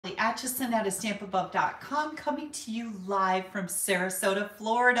Acheson at AStampAbove.com, coming to you live from Sarasota,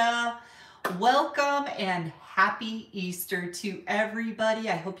 Florida. Welcome and happy Easter to everybody.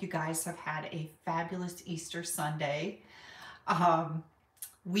 I hope you guys have had a fabulous Easter Sunday.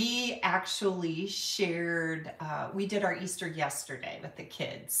 We actually shared, we did our Easter yesterday with the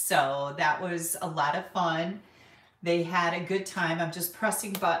kids, so that was a lot of fun. They had a good time. I'm just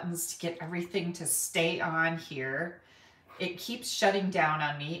pressing buttons to get everything to stay on here. It keeps shutting down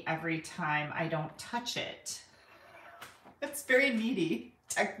on me every time I don't touch it. It's very needy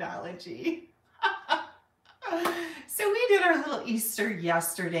technology. So we did our little Easter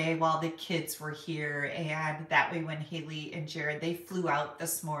yesterday while the kids were here, and that way when Haley and Jared, they flew out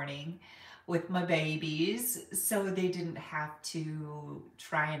this morning with my babies, so they didn't have to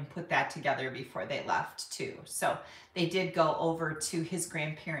try and put that together before they left too. So they did go over to his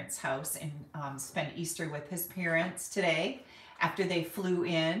grandparents' house and spend Easter with his parents today after they flew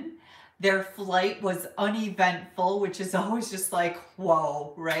in. Their flight was uneventful, which is always just like,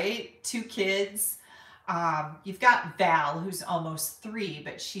 whoa, right? 2 kids. You've got Val, who's almost 3,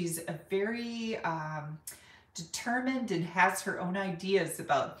 but she's a very determined and has her own ideas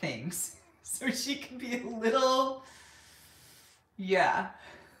about things. So she can be a little, yeah,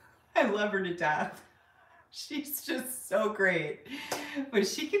 I love her to death. She's just so great. But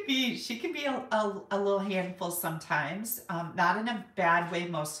she can be a little handful sometimes, not in a bad way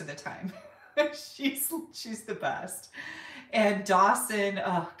most of the time. She's the best. And Dawson,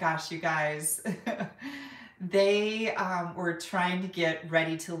 oh gosh, you guys, they were trying to get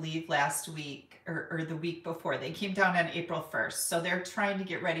ready to leave last week or the week before. They came down on April 1st. So they're trying to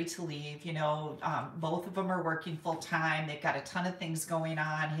get ready to leave. You know, both of them are working full time. They've got a ton of things going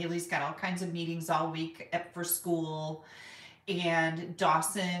on. Haley's got all kinds of meetings all week for school. And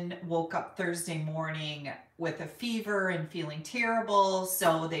Dawson woke up Thursday morning with a fever and feeling terrible.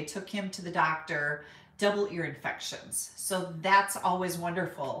 So they took him to the doctor, double ear infections. So that's always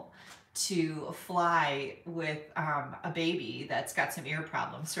wonderful to fly with a baby that's got some ear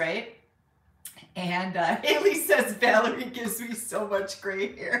problems, right? And Haley says, Valerie gives me so much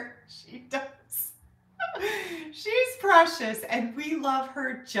gray hair. She does. She's precious, and we love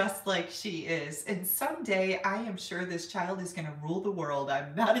her just like she is. And someday I am sure this child is going to rule the world.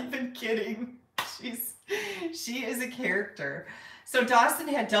 I'm not even kidding. She is a character. So Dawson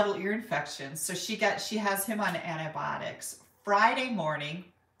had double ear infections, so she has him on antibiotics. Friday morning,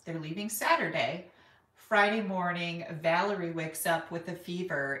 they're leaving Saturday. Friday morning, Valerie wakes up with a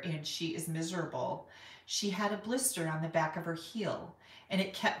fever and she is miserable. She had a blister on the back of her heel, and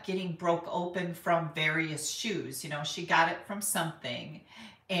it kept getting broke open from various shoes. You know, she got it from something,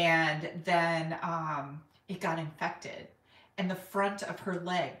 and then it got infected, and the front of her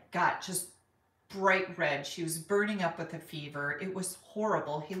leg got just bright red. She was burning up with a fever. It was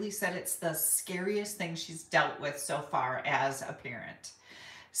horrible. Haley said it's the scariest thing she's dealt with so far as a parent.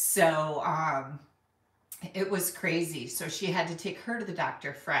 So it was crazy. So she had to take her to the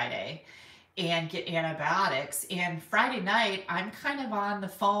doctor Friday and get antibiotics. And Friday night, I'm kind of on the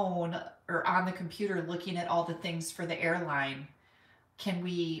phone or on the computer looking at all the things for the airline. Can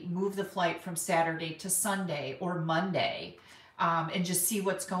we move the flight from Saturday to Sunday or Monday? And just see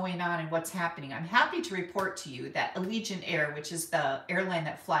what's going on and what's happening. I'm happy to report to you that Allegiant Air, which is the airline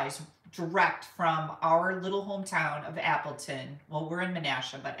that flies direct from our little hometown of Appleton, well, we're in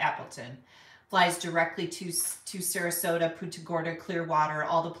Menasha, but Appleton, flies directly to Sarasota, Punta Gorda, Clearwater,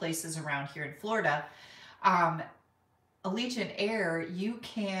 all the places around here in Florida. Allegiant Air, you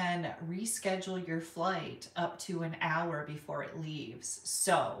can reschedule your flight up to an hour before it leaves.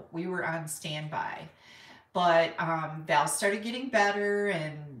 So we were on standby. But Val started getting better,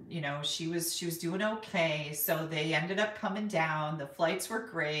 and you know, she was doing okay. So they ended up coming down. The flights were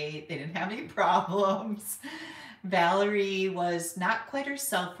great. They didn't have any problems. Valerie was not quite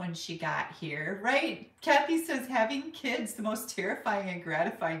herself when she got here, right? Kathy says, having kids, the most terrifying and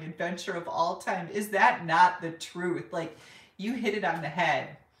gratifying adventure of all time. Is that not the truth? Like, you hit it on the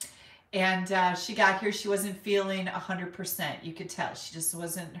head. And she got here, she wasn't feeling 100%. You could tell she just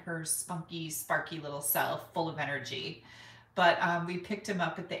wasn't her spunky, sparky little self, full of energy. But we picked him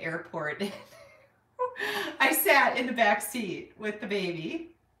up at the airport. I sat in the back seat with the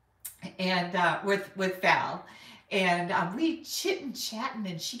baby and with Val. And we chit-chatting,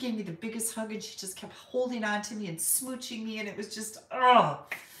 and she gave me the biggest hug, and she just kept holding on to me and smooching me, and it was just, oh,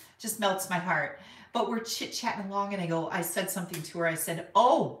 just melts my heart. But we're chit-chatting along, and I said something to her. I said,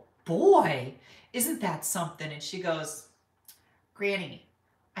 oh, boy, isn't that something? And she goes, Granny,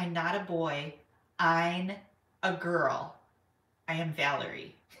 I'm not a boy. I'm a girl. I am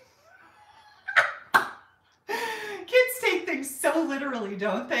Valerie. Kids take things so literally,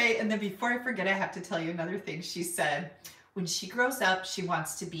 don't they? And then before I forget, I have to tell you another thing she said. When she grows up, she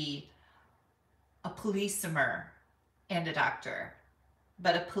wants to be a policeman and a doctor,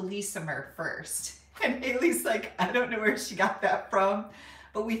 but a policeman first. And Haley's like, I don't know where she got that from,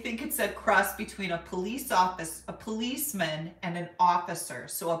 but we think it's a cross between a policeman and an officer.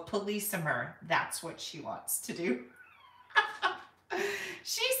 So a policeman, that's what she wants to do.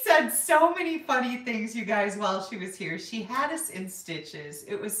 She said so many funny things, you guys, while she was here. She had us in stitches.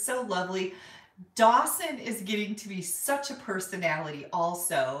 It was so lovely. Dawson is getting to be such a personality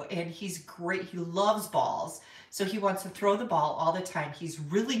also, and he's great. He loves balls, so he wants to throw the ball all the time. He's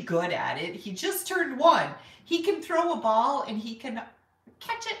really good at it. He just turned 1. He can throw a ball and he can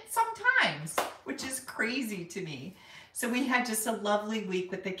catch it sometimes, which is crazy to me. So we had just a lovely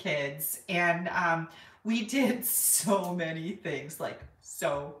week with the kids, and we did so many things, like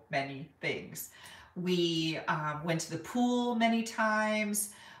so many things. We went to the pool many times.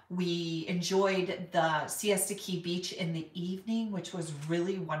 We enjoyed the Siesta Key Beach in the evening, which was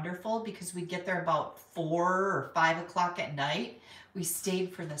really wonderful because we get there about 4 or 5 o'clock at night. We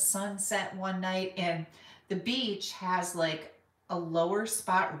stayed for the sunset one night, and the beach has like a lower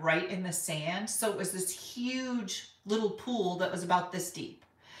spot right in the sand. So it was this huge little pool that was about this deep.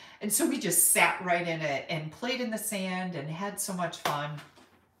 And so we just sat right in it and played in the sand and had so much fun.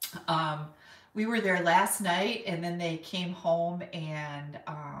 We were there last night, and then they came home, and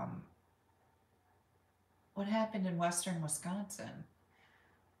what happened in western Wisconsin?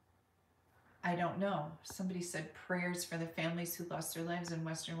 I don't know. Somebody said prayers for the families who lost their lives in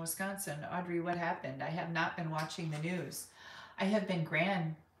western Wisconsin. Audrey, what happened? I have not been watching the news. I have been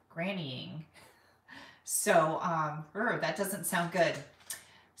grannying. So, that doesn't sound good.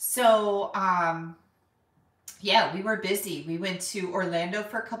 So, yeah, we were busy. We went to Orlando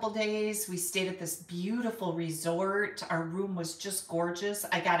for a couple days. We stayed at this beautiful resort. Our room was just gorgeous.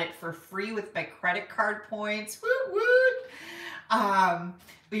 I got it for free with my credit card points. Woot woot.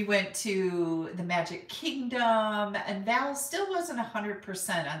 We went to the Magic Kingdom, and Val still wasn't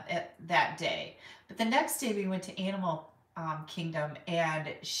 100% on that day. But the next day we went to Animal Kingdom,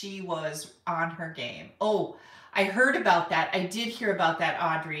 and she was on her game. Oh, I heard about that. I did hear about that,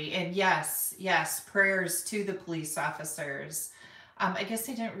 Audrey. And yes, prayers to the police officers. I guess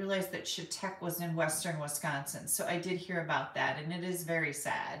I didn't realize that Chautauqua was in western Wisconsin. So I did hear about that, and it is very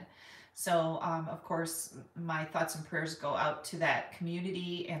sad. So, of course, my thoughts and prayers go out to that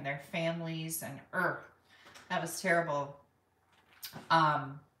community and their families. And that was terrible.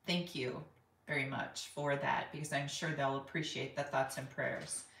 Thank you very much for that, because I'm sure they'll appreciate the thoughts and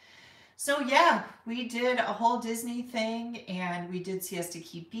prayers. So yeah, we did a whole Disney thing, and we did Siesta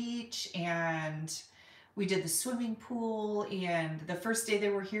Key Beach, and we did the swimming pool, and the first day they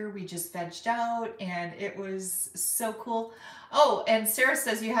were here, we just vegged out, and it was so cool. Oh, and Sarah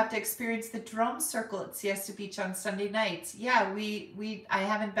says you have to experience the drum circle at Siesta Beach on Sunday nights. Yeah, I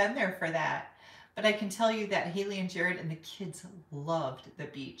haven't been there for that, but I can tell you that Haley and Jared and the kids loved the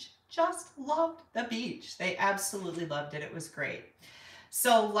beach. Just loved the beach. They absolutely loved it. It was great.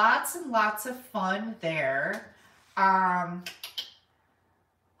 So lots and lots of fun there.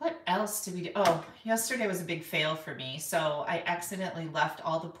 What else did we do? Oh, yesterday was a big fail for me. So I accidentally left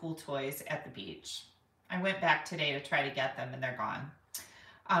all the pool toys at the beach. I went back today to try to get them, and they're gone.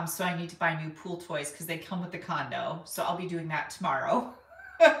 So I need to buy new pool toys because they come with the condo. So I'll be doing that tomorrow.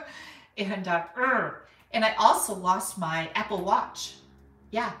 And I also lost my Apple Watch.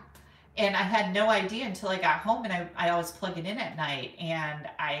 Yeah. And I had no idea until I got home, and I always plug it in at night, and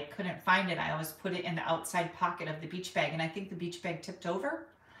I couldn't find it. I always put it in the outside pocket of the beach bag, and I think the beach bag tipped over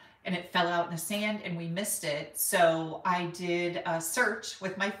and it fell out in the sand, and we missed it. So I did a search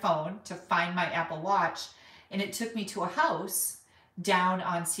with my phone to find my Apple Watch, and it took me to a house down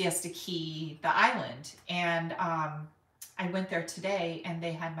on Siesta Key, the island. And I went there today, and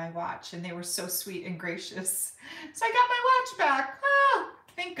they had my watch, and they were so sweet and gracious. So I got my watch back.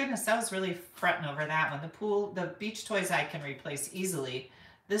 Thank goodness. I was really fretting over that one. The beach toys I can replace easily.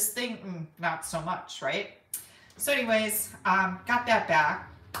 This thing, not so much, right? So anyways, got that back.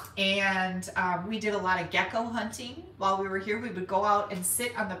 And we did a lot of gecko hunting while we were here. We would go out and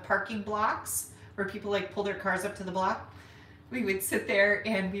sit on the parking blocks where people like pull their cars up to the block. We would sit there,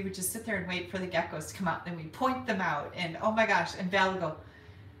 and we would just sit there and wait for the geckos to come out. Then we'd point them out, and oh my gosh. And Val would go,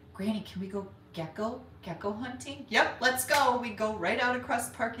 Granny, can we go gecko hunting? Yep, let's go. We go right out across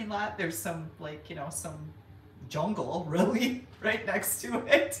the parking lot. There's some, like, some jungle really right next to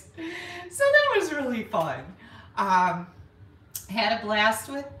it. So that was really fun. Had a blast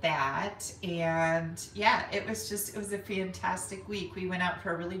with that, and yeah, it was a fantastic week. We went out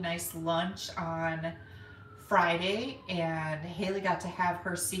for a really nice lunch on Friday, and Haley got to have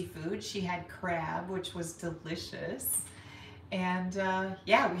her seafood. She had crab, which was delicious. And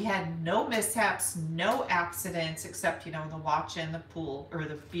yeah, we had no mishaps, no accidents, except, you know, the watch and the pool, or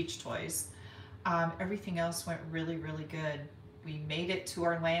the beach toys. Everything else went really, really good. We made it to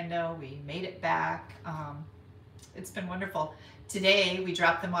Orlando. We made it back. It's been wonderful. Today, we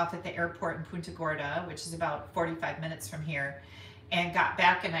dropped them off at the airport in Punta Gorda, which is about 45 minutes from here, and got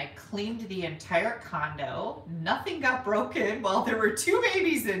back, and I cleaned the entire condo. Nothing got broken. Well, there were 2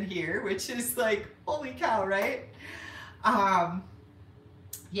 babies in here, which is like, holy cow, right?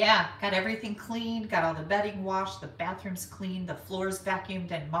 Yeah, got everything cleaned, got all the bedding washed, the bathrooms cleaned, the floors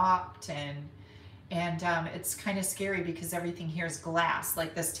vacuumed and mopped, and it's kind of scary because everything here is glass.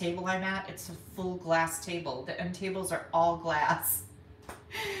 Like this table I'm at, it's a full glass table. The end tables are all glass.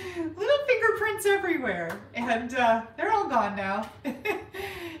 Little fingerprints everywhere, and they're all gone now.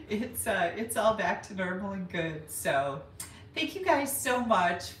 It's all back to normal and good. So thank you guys so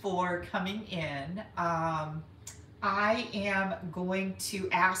much for coming in. I am going to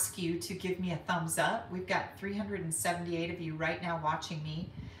ask you to give me a thumbs up. We've got 378 of you right now watching me.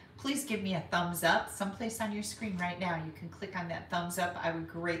 Please give me a thumbs up. Someplace on your screen right now, you can click on that thumbs up. I would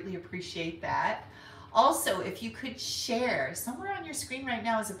greatly appreciate that. Also, if you could share, somewhere on your screen right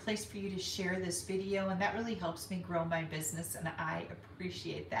now is a place for you to share this video, and that really helps me grow my business, and I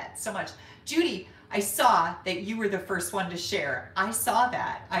appreciate that so much. Judy, I saw that you were the first one to share. I saw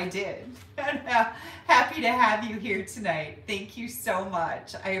that. I did. Happy to have you here tonight. Thank you so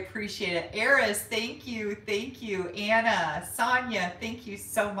much. I appreciate it. Eris, thank you. Thank you. Anna, Sonia, thank you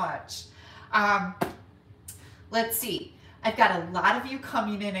so much. Let's see. I've got a lot of you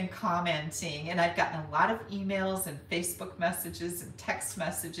coming in and commenting, and I've gotten a lot of emails and Facebook messages and text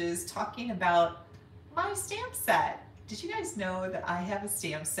messages talking about my stamp set. Did you guys know that I have a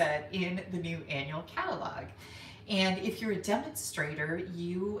stamp set in the new annual catalog? And if you're a demonstrator,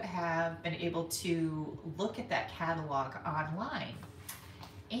 you have been able to look at that catalog online.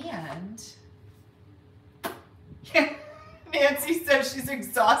 And Nancy says she's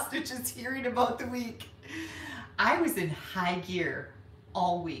exhausted just hearing about the week. I was in high gear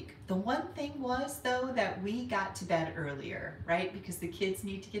all week. The one thing was, though, that we got to bed earlier, right? Because the kids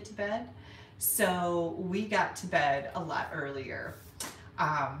need to get to bed. So we got to bed a lot earlier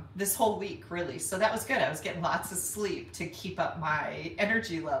this whole week, really. So that was good. I was getting lots of sleep to keep up my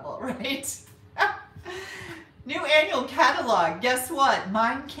energy level, right? New annual catalog. Guess what?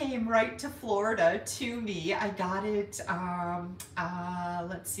 Mine came right to Florida to me. I got it,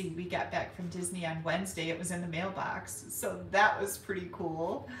 let's see, we got back from Disney on Wednesday. It was in the mailbox. So that was pretty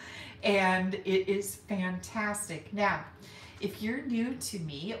cool. And it is fantastic. Now, if you're new to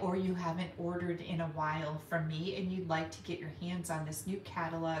me or you haven't ordered in a while from me and you'd like to get your hands on this new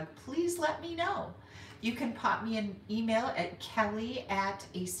catalog, please let me know. You can pop me an email at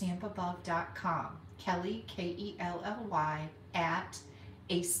kelly@astampabove.com. Kelly, Kelly, at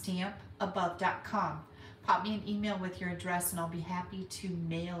AStampAbove.com. Pop me an email with your address and I'll be happy to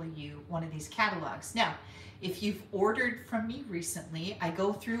mail you one of these catalogs. Now, if you've ordered from me recently, I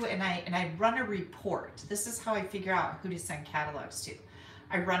go through and I run a report. This is how I figure out who to send catalogs to.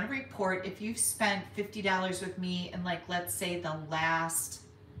 I run a report. If you've spent $50 with me in, like, let's say the last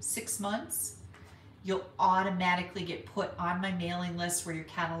 6 months, you'll automatically get put on my mailing list where your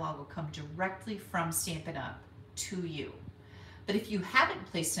catalog will come directly from Stampin' Up! To you. But if you haven't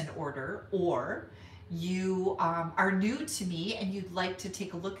placed an order, or you are new to me and you'd like to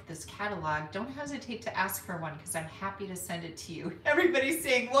take a look at this catalog, don't hesitate to ask for one because I'm happy to send it to you. Everybody's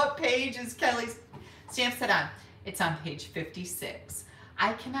saying, what page is Kelly's stamp set on? It's on page 56.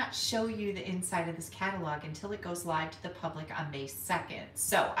 I cannot show you the inside of this catalog until it goes live to the public on May 2nd.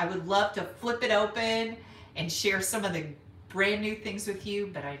 So I would love to flip it open and share some of the brand new things with you,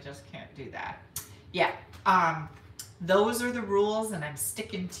 but I just can't do that. Yeah, those are the rules and I'm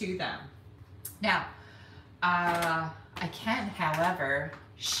sticking to them. Now, I can, however,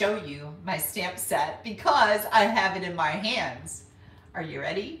 show you my stamp set because I have it in my hands. Are you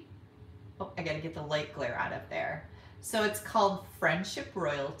ready? Oh, I gotta get the light glare out of there. So it's called Friendship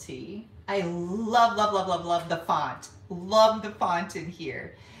Royalty. I love, love, love, love, love the font. Love the font in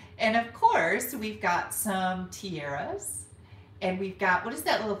here. And of course, we've got some tiaras. And we've got, what is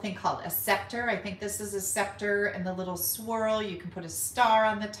that little thing called? A scepter. I think this is a scepter, and the little swirl. You can put a star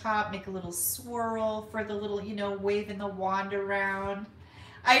on the top, make a little swirl for the little, you know, waving the wand around.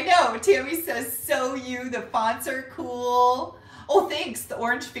 I know, Tammy says, so you, the fonts are cool. Oh, thanks. The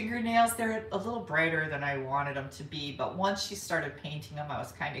orange fingernails, they're a little brighter than I wanted them to be, but once she started painting them, I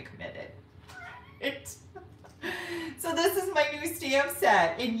was kind of committed. Right? So this is my new stamp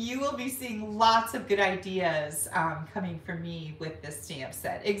set, and you will be seeing lots of good ideas coming from me with this stamp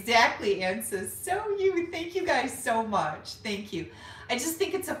set. Exactly, Ann says, so you. Thank you guys so much. Thank you. I just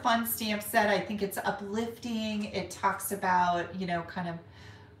think it's a fun stamp set. I think it's uplifting. It talks about, you know, kind of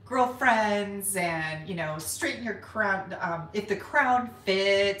girlfriends and, you know, straighten your crown, if the crown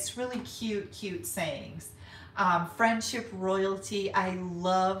fits, really cute, cute sayings. Friendship royalty, I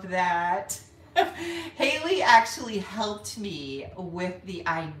love that. Haley actually helped me with the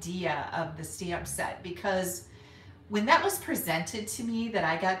idea of the stamp set, because when that was presented to me that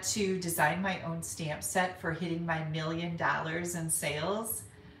I got to design my own stamp set for hitting my $1 million in sales,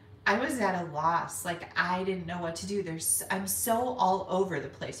 I was at a loss. Like, I didn't know what to do. I'm so all over the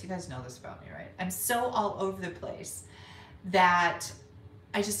place. You guys know this about me, right? I'm so all over the place that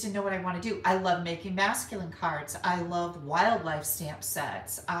I just didn't know what I want to do. I love making masculine cards. I love wildlife stamp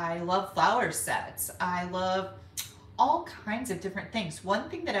sets. I love flower sets. I love all kinds of different things. One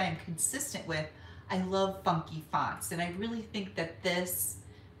thing that I am consistent with, I love funky fonts, and I really think that this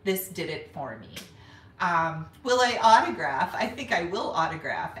did it for me. Will I autograph? I think I will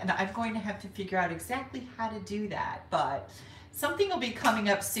autograph, and I'm going to have to figure out exactly how to do that, but something will be coming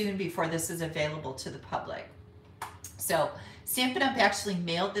up soon before this is available to the public. So Stampin' Up! Actually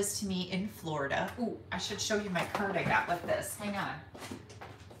mailed this to me in Florida. Ooh, I should show you my card I got with this. Hang on.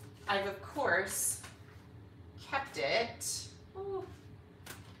 I've, of course, kept it. Ooh.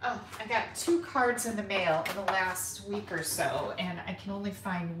 Oh, I got 2 cards in the mail in the last week or so, and I can only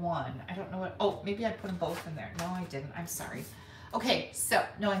find one. I don't know what, oh, maybe I put them both in there. No, I didn't. I'm sorry. Okay, so,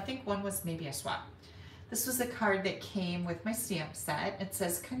 no, I think one was maybe a swap. This was the card that came with my stamp set. It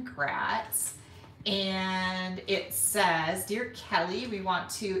says, congrats. And it says, Dear Kelly, we want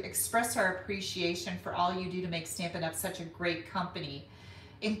to express our appreciation for all you do to make Stampin' Up! Such a great company.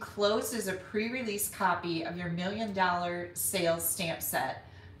 Enclosed is a pre-release copy of your $1 million sales stamp set,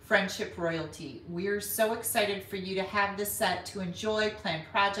 Friendship Royalty. We're so excited for you to have this set to enjoy, plan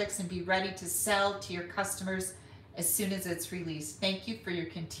projects, and be ready to sell to your customers as soon as it's released. Thank you for your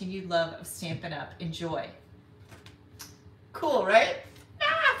continued love of Stampin' Up! Enjoy. Cool, right?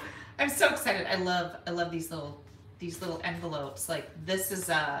 Ah! I'm so excited. I love these little envelopes. Like, this is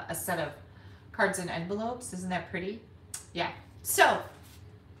a set of cards and envelopes. Isn't that pretty? Yeah. So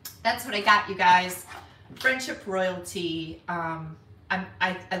that's what I got, you guys. Friendship Royalty. I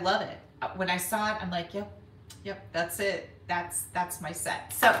love it. When I saw it, I'm like, yep, that's it. That's my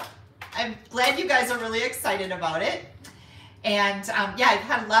set. So I'm glad you guys are really excited about it. And yeah, I've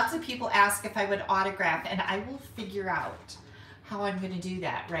had lots of people ask if I would autograph, and I will figure out how I'm going to do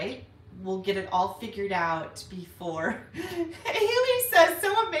that, right? We'll get it all figured out before. Haley says,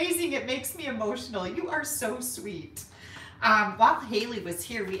 so amazing, it makes me emotional. You are so sweet. While Haley was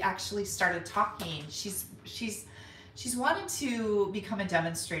here, we actually started talking. She's wanted to become a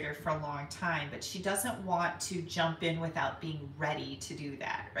demonstrator for a long time, but she doesn't want to jump in without being ready to do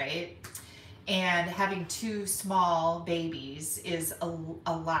that, right? And having 2 small babies is a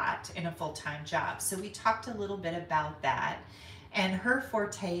lot in a full-time job. So we talked a little bit about that. And her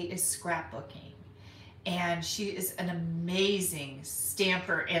forte is scrapbooking. And she is an amazing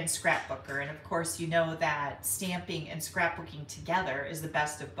stamper and scrapbooker. And of course, you know that stamping and scrapbooking together is the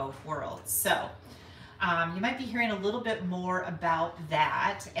best of both worlds. So you might be hearing a little bit more about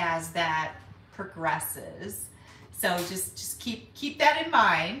that as that progresses. So just keep that in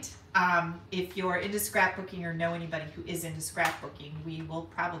mind. If you're into scrapbooking or know anybody who is into scrapbooking, we will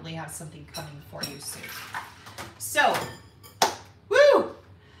probably have something coming for you soon. So, woo!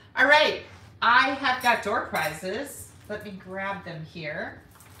 All right, I have got door prizes. Let me grab them here.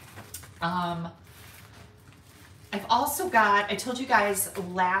 I've also got, I told you guys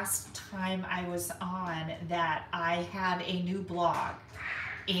last time I was on that I have a new blog.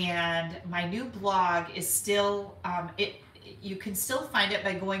 And my new blog is still, you can still find it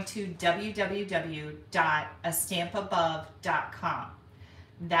by going to www.AStampAbove.com.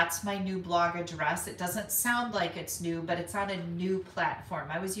 That's my new blog address. It doesn't sound like it's new, but it's on a new platform.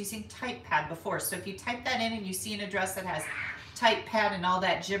 I was using TypePad before, so if you type that in and you see an address that has TypePad and all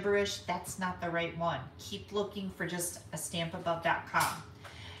that gibberish, that's not the right one. Keep looking for just AStampAbove.com,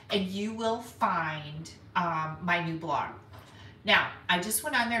 and you will find my new blog. Now, I just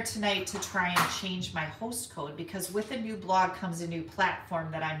went on there tonight to try and change my host code, because with a new blog comes a new platform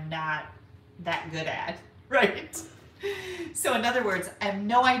that I'm not that good at, right? So in other words, I have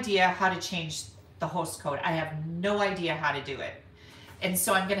no idea how to change the host code. I have no idea how to do it. And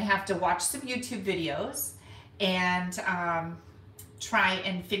so I'm gonna have to watch some YouTube videos and try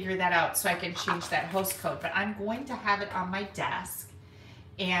and figure that out so I can change that host code. But I'm going to have it on my desk,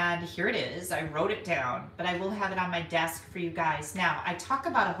 and here it is. I wrote it down, but I will have it on my desk for you guys. Now, I talk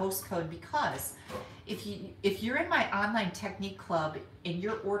about a host code because if you're in my online technique club and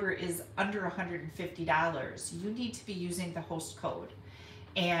your order is under $150, you need to be using the host code.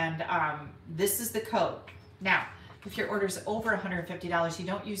 And this is the code. Now, if your order is over $150, you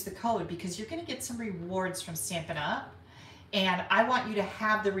don't use the code because you're going to get some rewards from Stampin' Up. And I want you to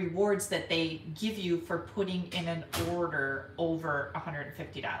have the rewards that they give you for putting in an order over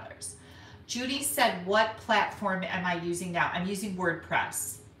 $150. Judy said, what platform am I using now? I'm using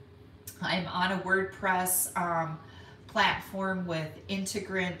WordPress. I'm on a WordPress platform with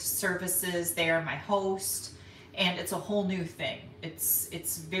Integrant Services. They are my host, and it's a whole new thing.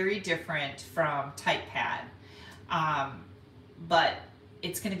 It's very different from TypePad, but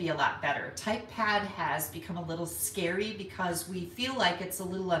it's going to be a lot better. TypePad has become a little scary because we feel like it's a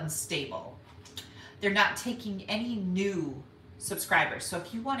little unstable. They're not taking any new subscribers. So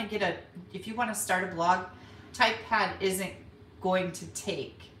if you want to start a blog, TypePad isn't going to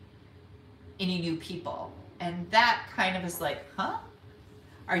take any new people. And that kind of is like, huh?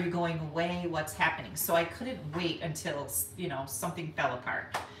 Are you going away? What's happening? So I couldn't wait until, something fell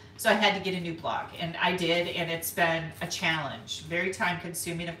apart. So I had to get a new blog, and I did, and it's been a challenge. Very time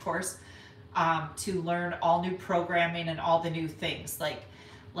consuming, of course, to learn all new programming and all the new things. Like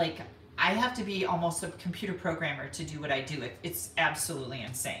I have to be almost a computer programmer to do what I do. It's absolutely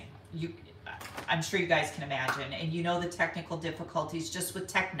insane. I'm sure you guys can imagine, and you know the technical difficulties just with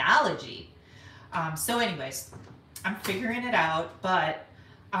technology. So anyways, I'm figuring it out, but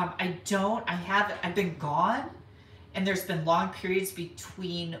I've been gone, and there's been long periods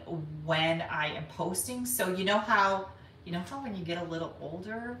between when I am posting. So you know how when you get a little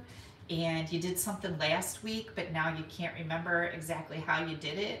older and you did something last week, but now you can't remember exactly how you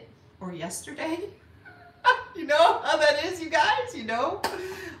did it, or yesterday? You know how that is, you guys, Well,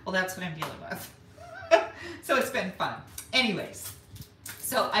 that's what I'm dealing with. So it's been fun. Anyways,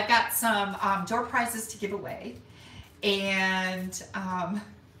 so I've got some door prizes to give away, and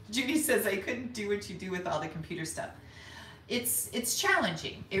Judy says I couldn't do what you do with all the computer stuff. It's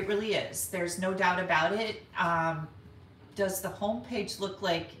challenging. It really is. There's no doubt about it. Does the home page look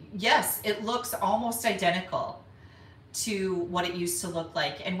like? Yes, it looks almost identical to what it used to look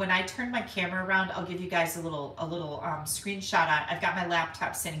like. And when I turn my camera around, I'll give you guys a little screenshot on. I've got my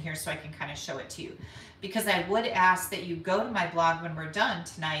laptop sitting here so I can kind of show it to you, because I would ask that you go to my blog when we're done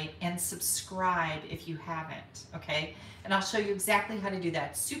tonight and subscribe if you haven't, okay? And I'll show you exactly how to do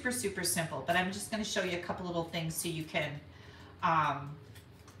that. Super, super simple, but I'm just gonna show you a couple little things so you can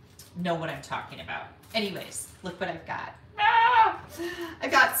know what I'm talking about. Anyways, look what I've got. I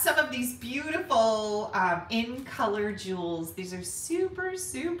got some of these beautiful in color jewels. These are super,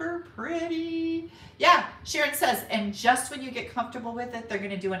 super pretty. Yeah, Sharon says, and just when you get comfortable with it, they're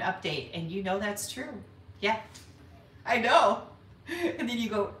gonna do an update. And you know that's true. Yeah, I know. And then you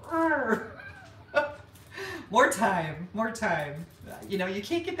go, more time, more time. You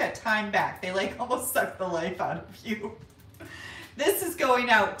can't get that time back. They like almost suck the life out of you. This is going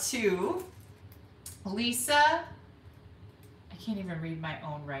out to Lisa. I can't even read my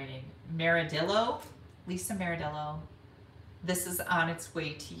own writing. Maradillo, Lisa Maradillo. This is on its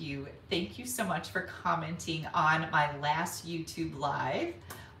way to you. Thank you so much for commenting on my last YouTube live.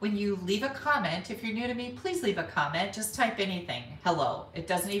 When you leave a comment, if you're new to me, please leave a comment. Just type anything. Hello. It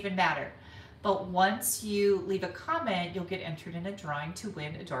doesn't even matter. But once you leave a comment, you'll get entered in a drawing to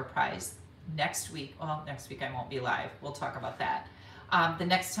win a door prize next week. Well, next week I won't be live. We'll talk about that. The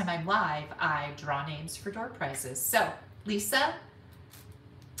next time I'm live, I draw names for door prizes. So, Lisa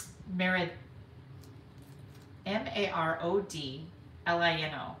M-A-R-O-D-L-I-N-O.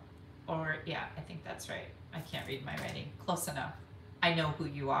 Or, yeah, I think that's right. I can't read my writing. Close enough. I know who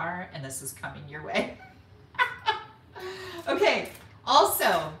you are, and this is coming your way. Okay,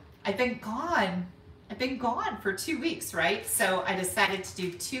 also, I've been gone for 2 weeks, right? So I decided to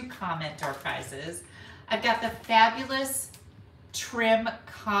do 2 comment door prizes. I've got the fabulous trim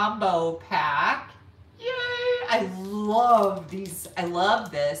combo pack. Yay! I love these. I love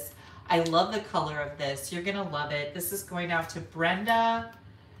this. I love the color of this. You're gonna love it. This is going out to Brenda.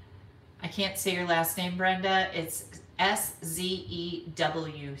 I can't say your last name, Brenda. It's S-Z-E-W-C.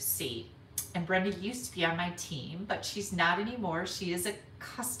 And Brenda used to be on my team, but she's not anymore. She is a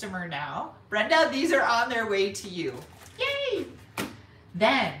customer now. Brenda, these are on their way to you. Yay!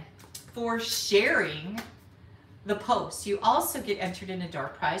 Then, for sharing the post, you also get entered in a door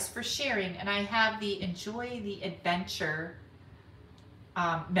prize for sharing. And I have the Enjoy the Adventure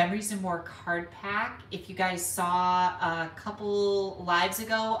Memories and More card pack. If you guys saw a couple lives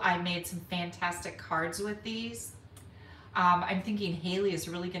ago, I made some fantastic cards with these. I'm thinking Haley is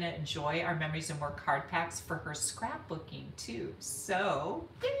really going to enjoy our Memories and More card packs for her scrapbooking too. So,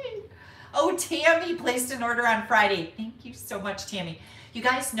 yay. Oh, Tammy placed an order on Friday. Thank you so much, Tammy. You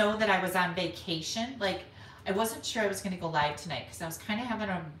guys know that I was on vacation. Like, I wasn't sure I was going to go live tonight because I was kind of having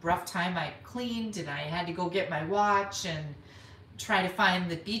a rough time. I cleaned and I had to go get my watch and try to find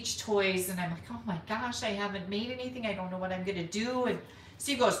the beach toys. And I'm like, oh my gosh, I haven't made anything. I don't know what I'm going to do. And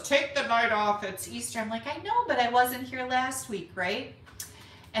Steve goes, take the night off. It's Easter. I'm like, I know, but I wasn't here last week, right?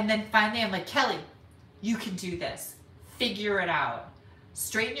 And then finally I'm like, Kelly, you can do this. Figure it out.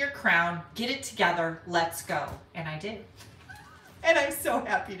 Straighten your crown. Get it together. Let's go. And I did. And I'm so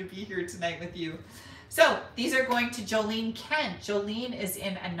happy to be here tonight with you. So these are going to Jolene Kent. Jolene is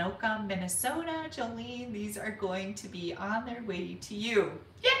in Anoka, Minnesota. Jolene, these are going to be on their way to you.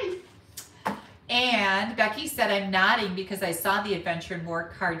 Yay! And Becky said, I'm nodding because I saw the Adventure and More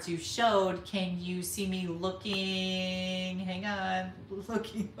cards you showed. Can you see me looking, hang on,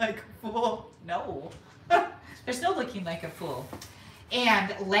 looking like a fool? No, there's no looking like a fool.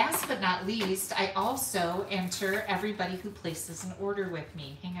 And last but not least, I also enter everybody who places an order with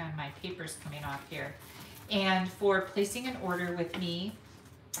me. Hang on, my paper's coming off here. And for placing an order with me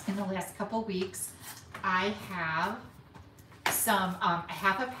in the last couple weeks, I have some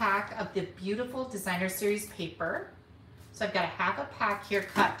half a pack of the beautiful Designer Series paper. So I've got a half a pack here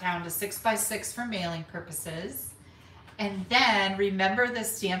cut down to 6x6 for mailing purposes. And then remember the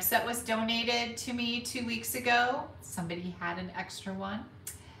stamp set was donated to me 2 weeks ago? Somebody had an extra one.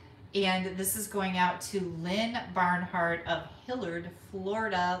 And this is going out to Lynn Barnhart of Hillard,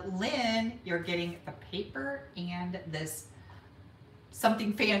 Florida. Lynn, you're getting the paper and this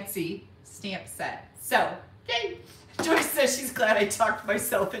something fancy stamp set. So, yay! Joyce says she's glad I talked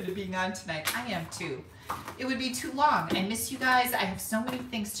myself into being on tonight. I am too. It would be too long. I miss you guys. I have so many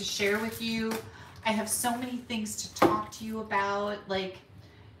things to share with you. I have so many things to talk to you about. Like,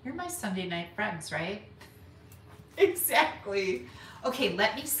 you're my Sunday night friends, right? Exactly. Okay,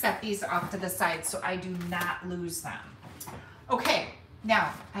 let me set these off to the side so I do not lose them. Okay,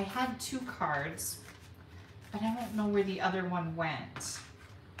 now I had 2 cards, but I don't know where the other one went.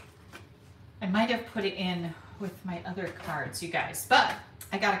 I might have put it in with my other cards, you guys, but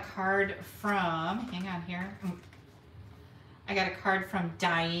I got a card from, hang on here. I got a card from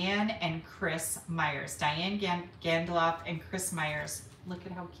Diane and Chris Myers. Diane Gandaloff and Chris Myers. Look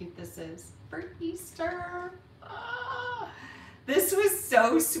at how cute this is for Easter. Oh, this was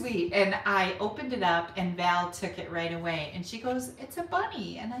so sweet. And I opened it up and Val took it right away. And she goes, it's a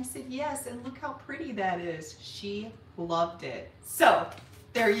bunny. And I said, yes. And look how pretty that is. She loved it. So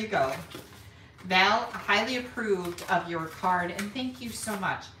there you go. Val highly approved of your card. And thank you so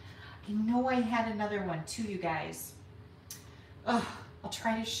much. I know I had another one too, you guys. Oh, I'll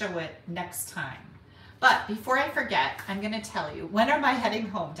try to show it next time. But before I forget, I'm going to tell you, when am I heading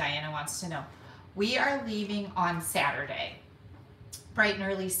home? Diana wants to know. We are leaving on Saturday, bright and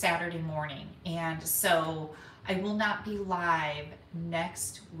early Saturday morning. And so I will not be live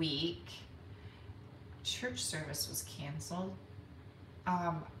next week. Church service was canceled.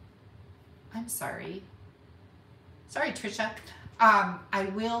 I'm sorry. Sorry, Trisha. I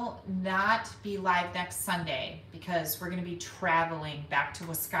will not be live next Sunday because we're going to be traveling back to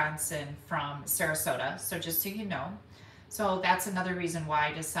Wisconsin from Sarasota. So just so you know. So that's another reason why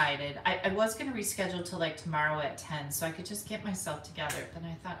I decided. I was going to reschedule till like tomorrow at 10 so I could just get myself together. Then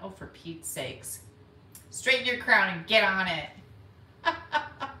I thought, oh, for Pete's sakes, straighten your crown and get on it.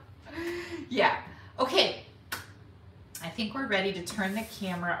 Yeah. Okay. I think we're ready to turn the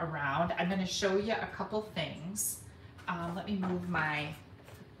camera around. I'm going to show you a couple things. Let me move my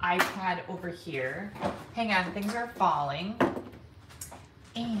iPad over here. Hang on, things are falling.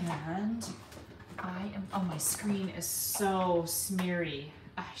 And oh, my screen is so smeary.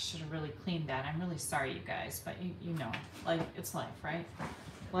 I should have really cleaned that. I'm really sorry, you guys, but you know, like, it's life, right?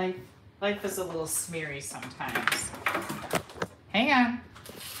 Life is a little smeary sometimes. Hang on.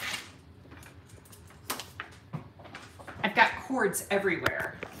 I've got cords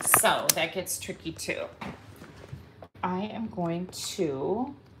everywhere, so that gets tricky too. I am going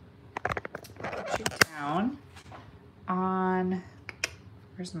to put you down on,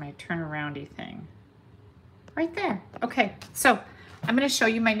 where's my turnaroundy thing? Right there. Okay, so I'm going to show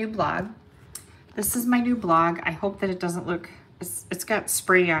you my new blog. This is my new blog. I hope that it doesn't look, it's got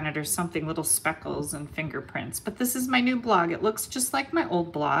spray on it or something, little speckles and fingerprints, but this is my new blog. It looks just like my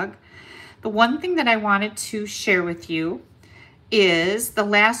old blog. The one thing that I wanted to share with you is the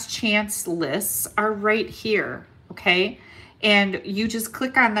last chance lists are right here. Okay, and you just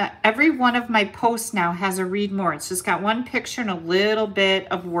click on that. Every one of my posts now has a read more. It's just got one picture and a little bit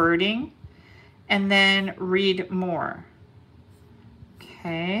of wording, and then read more.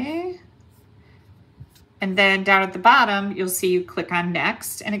 Okay. And then down at the bottom, you'll see you click on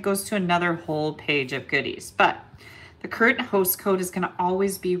next and it goes to another whole page of goodies. But the current host code is gonna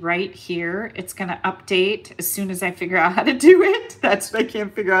always be right here. It's gonna update as soon as I figure out how to do it. That's what I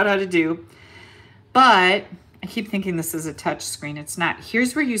can't figure out how to do. But I keep thinking this is a touch screen. It's not.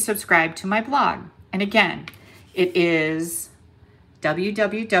 Here's where you subscribe to my blog. And again, it is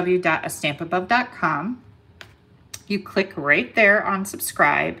www.AStampAbove.com. You click right there on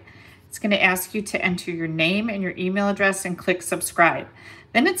subscribe. It's going to ask you to enter your name and your email address and click subscribe.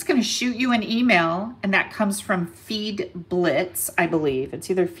 Then it's going to shoot you an email, and that comes from Feed Blitz, I believe. It's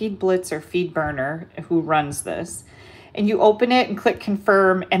either Feed Blitz or Feed Burner who runs this. And you open it and click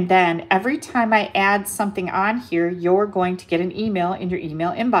confirm, and then every time I add something on here, you're going to get an email in your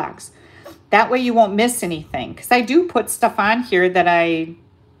email inbox. That way you won't miss anything, because I do put stuff on here that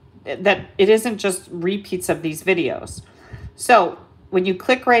it isn't just repeats of these videos. So when you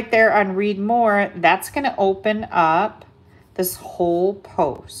click right there on read more, that's going to open up this whole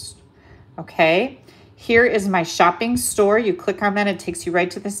post. Okay, here is my shopping store. You click on that, it takes you right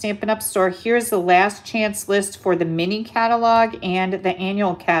to the Stampin' Up! Store. Here's the last chance list for the mini catalog and the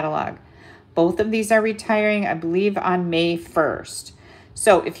annual catalog. Both of these are retiring, I believe, on May 1st.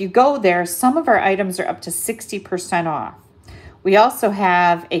 So if you go there, some of our items are up to 60% off. We also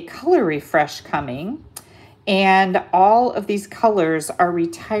have a color refresh coming, and all of these colors are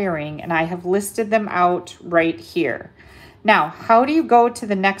retiring, and I have listed them out right here. Now, how do you go to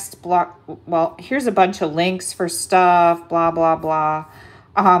the next block? Well, here's a bunch of links for stuff, blah, blah, blah.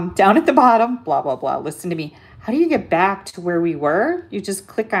 Down at the bottom, blah, blah, blah. Listen to me. How do you get back to where we were? You just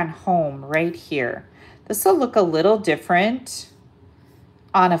click on home right here. This will look a little different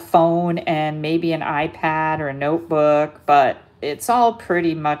on a phone and maybe an iPad or a notebook, but it's all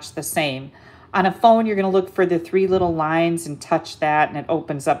pretty much the same. On a phone, you're going to look for the 3 little lines and touch that, and it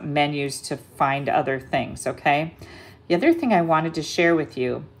opens up menus to find other things, okay? The other thing I wanted to share with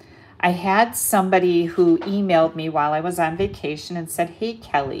you, I had somebody who emailed me while I was on vacation and said, hey,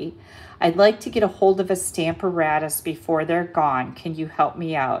 Kelly, I'd like to get a hold of a AStampAbove before they're gone. Can you help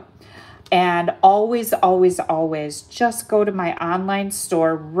me out? And always, always, always just go to my online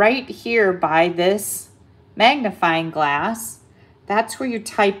store right here by this magnifying glass. That's where you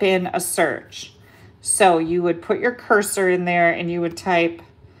type in a search. So you would put your cursor in there and you would type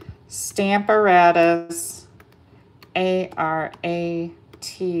AStampAbove, A-R-A-T-U-S.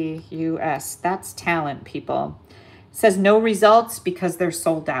 That's talent, people. It says no results because they're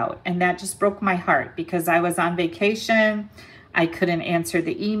sold out. And that just broke my heart because I was on vacation. I couldn't answer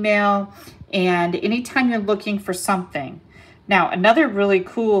the email. And anytime you're looking for something. Now, another really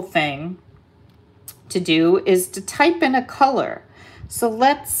cool thing to do is to type in a color. So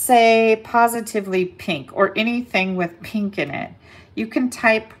let's say positively pink or anything with pink in it. You can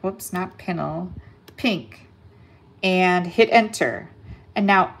type, whoops, not pinel, pink, and hit enter. And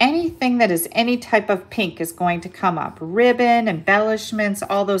now anything that is any type of pink is going to come up. Ribbon, embellishments,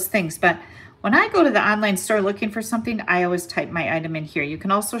 all those things. But when I go to the online store looking for something, I always type my item in here. You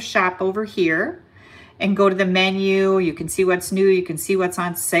can also shop over here and go to the menu. You can see what's new. You can see what's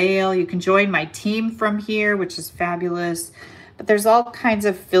on sale. You can join my team from here, which is fabulous. But there's all kinds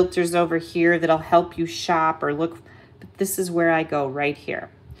of filters over here that'll help you shop or look. But this is where I go right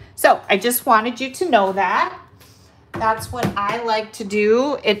here. So I just wanted you to know that. That's what I like to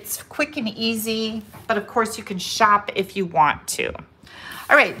do. It's quick and easy, but of course you can shop if you want to.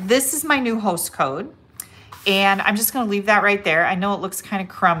 All right, this is my new host code, and I'm just gonna leave that right there. I know it looks kind of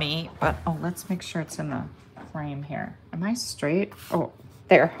crummy, but oh, let's make sure it's in the frame here. Am I straight? Oh,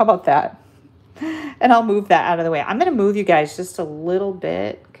 there, how about that? And I'll move that out of the way. I'm gonna move you guys just a little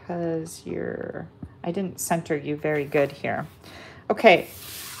bit because I didn't center you very good here. Okay,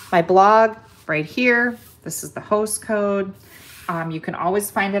 my blog right here. This is the host code. You can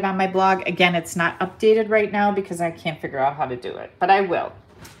always find it on my blog. Again, it's not updated right now because I can't figure out how to do it, but I will.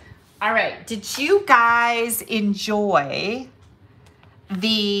 All right, did you guys enjoy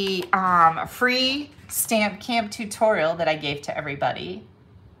the free stamp camp tutorial that I gave to everybody?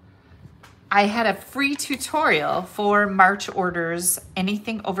 I had a free tutorial for March orders.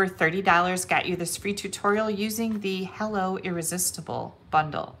 Anything over $30 got you this free tutorial using the Hello Irresistible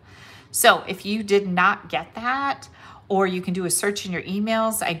bundle. So if you did not get that, or you can do a search in your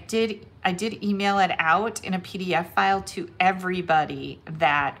emails, I did email it out in a PDF file to everybody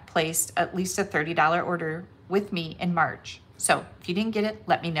that placed at least a $30 order with me in March. So if you didn't get it,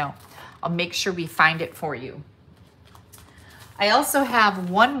 let me know. I'll make sure we find it for you. I also have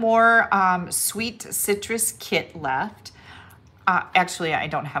one more sweet citrus kit left. Actually, I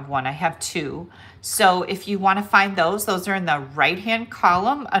don't have one, I have two. So if you want to find those are in the right-hand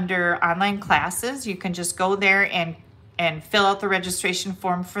column under online classes. You can just go there and fill out the registration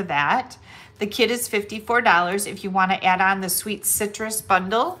form for that. The kit is $54. If you want to add on the Sweet Citrus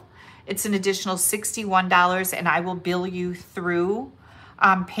bundle, it's an additional $61, and I will bill you through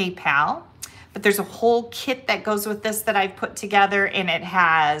PayPal. But there's a whole kit that goes with this that I've put together, and it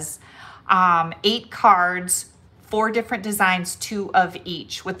has 8 cards, 4 different designs, 2 of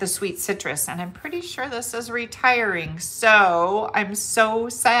each with the Sweet Citrus. And I'm pretty sure this is retiring, so I'm so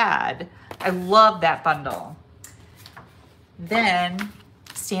sad. I love that bundle. Then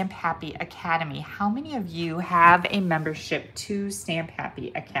Stamp Happy Academy. How many of you have a membership to Stamp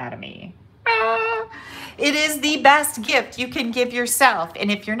Happy Academy? It is the best gift you can give yourself.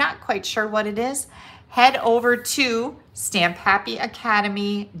 And if you're not quite sure what it is, head over to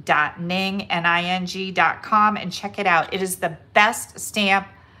stamphappyacademy.ning.com and check it out. It is the best stamp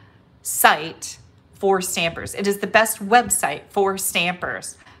site for stampers. It is the best website for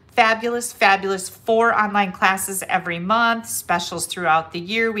stampers. Fabulous, fabulous 4 online classes every month, specials throughout the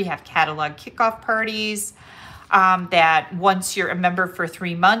year. We have catalog kickoff parties that once you're a member for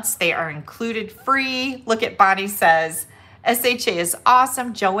 3 months, they are included free. Look at Bonnie says, SHA is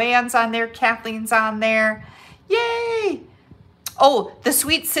awesome. Joanne's on there. Kathleen's on there. Yay! Oh, the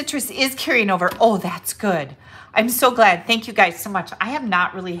Sweet Citrus is carrying over. Oh, that's good. I'm so glad. Thank you guys so much. I have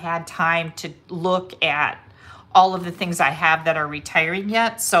not really had time to look at all of the things I have that are retiring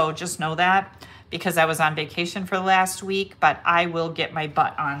yet, so just know that because I was on vacation for the last week, but I will get my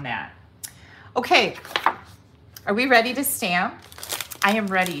butt on that. Okay, are we ready to stamp? I am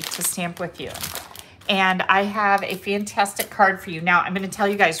ready to stamp with you. And I have a fantastic card for you. Now, I'm going to tell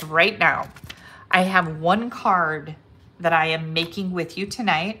you guys right now, I have 1 card that I am making with you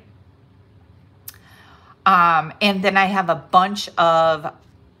tonight. And then I have a bunch of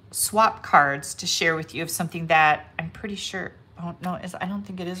swap cards to share with you of something that I'm pretty sure, oh no, I don't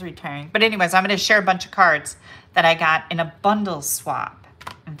think it is retiring. But anyways, I'm going to share a bunch of cards that I got in a bundle swap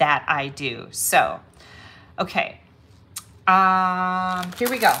that I do. So, okay, here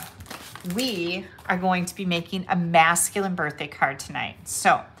we go. We are going to be making a masculine birthday card tonight.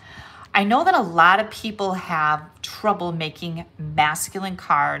 So I know that a lot of people have trouble making masculine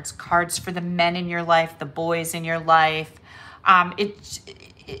cards, cards for the men in your life, the boys in your life.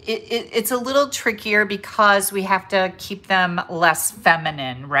 It's a little trickier because we have to keep them less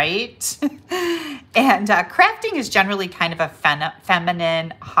feminine, right? And crafting is generally kind of a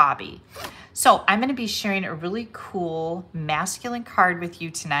feminine hobby. So I'm going to be sharing a really cool masculine card with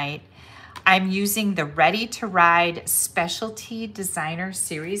you tonight. I'm using the Ready to Ride Specialty Designer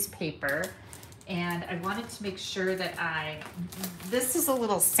Series paper. And I wanted to make sure that this is a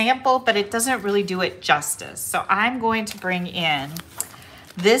little sample, but it doesn't really do it justice. So I'm going to bring in,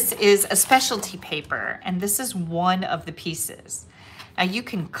 this is a specialty paper, and this is one of the pieces. Now you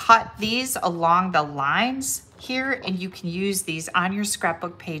can cut these along the lines here, and you can use these on your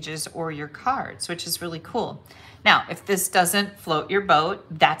scrapbook pages or your cards, which is really cool. Now, if this doesn't float your boat,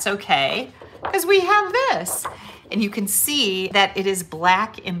 that's okay, because we have this. And you can see that it is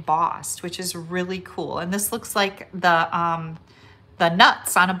black embossed, which is really cool. And this looks like the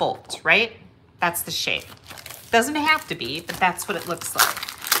nuts on a bolt, right? That's the shape. Doesn't have to be, but that's what it looks like.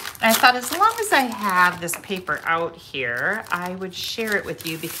 And I thought as long as I have this paper out here, I would share it with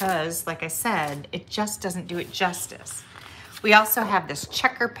you because, like I said, it just doesn't do it justice. We also have this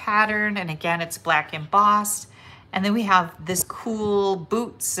checker pattern, and again, it's black embossed. And then we have this cool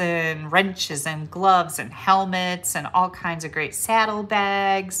boots and wrenches and gloves and helmets and all kinds of great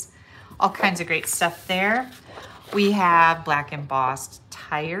saddlebags, all kinds of great stuff there. We have black embossed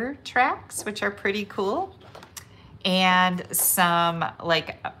tire tracks, which are pretty cool. And some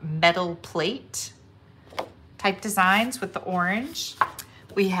like metal plate type designs with the orange.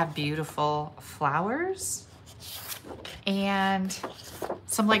 We have beautiful flowers and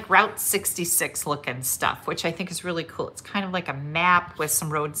some like Route 66 looking stuff, which I think is really cool. It's kind of like a map with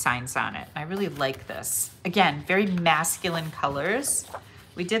some road signs on it. I really like this. Again, very masculine colors.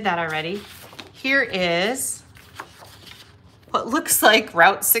 We did that already. Here is what looks like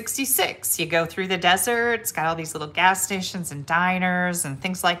Route 66. You go through the desert. It's got all these little gas stations and diners and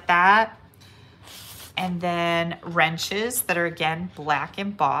things like that. And then wrenches that are again black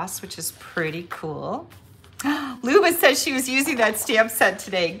embossed, which is pretty cool. Luba says she was using that stamp set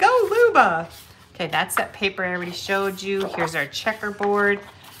today. Go, Luba! Okay, that's that paper I already showed you. Here's our checkerboard.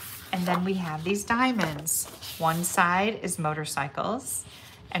 And then we have these diamonds. One side is motorcycles,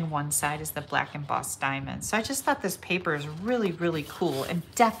 and one side is the black embossed diamonds. So I just thought this paper is really, really cool and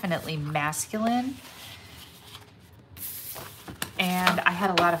definitely masculine. and I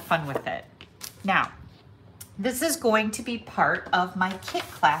had a lot of fun with it. Now, this is going to be part of my kit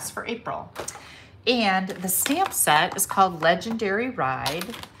class for April. And the stamp set is called Legendary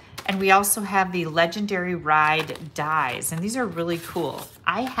Ride. And we also have the Legendary Ride dies. And these are really cool.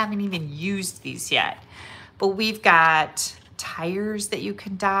 I haven't even used these yet. But we've got tires that you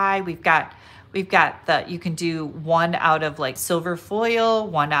can die. We've got you can do one out of like silver foil,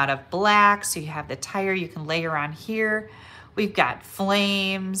 one out of black. So you have the tire you can layer on here. We've got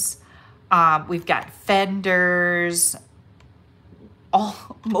flames. We've got fenders,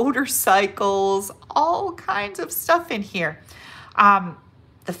 all motorcycles, all kinds of stuff in here.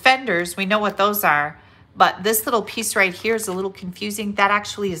 The fenders, we know what those are, but this little piece right here is a little confusing. That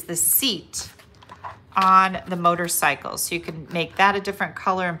actually is the seat on the motorcycle. So you can make that a different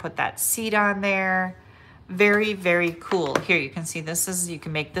color and put that seat on there. Very, very cool. Here you can see this is, you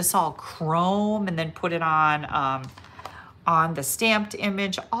can make this all chrome and then put it on the stamped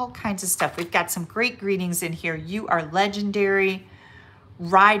image, all kinds of stuff. We've got some great greetings in here. You are legendary.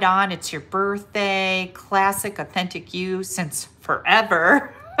 Ride on, it's your birthday. Classic, authentic you since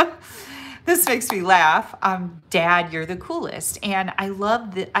forever. This makes me laugh. Dad, you're the coolest. And I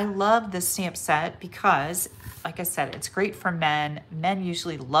love the stamp set because, like I said, it's great for men. Men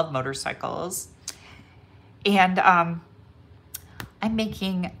usually love motorcycles. And I'm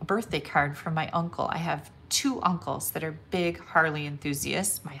making a birthday card for my uncle. I have 2 uncles that are big Harley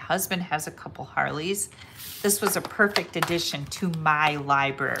enthusiasts. My husband has a couple Harleys. This was a perfect addition to my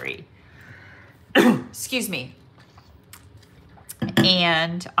library. Excuse me.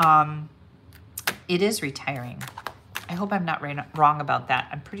 And it is retiring. I hope I'm not wrong about that.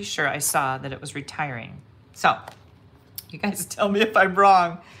 I'm pretty sure I saw that it was retiring. So you guys tell me if I'm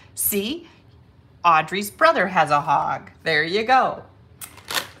wrong. See, Audrey's brother has a hog. There you go.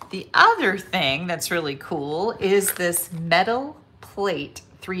 The other thing that's really cool is this metal plate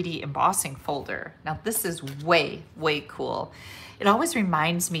 3D embossing folder. Now this is way, way cool. It always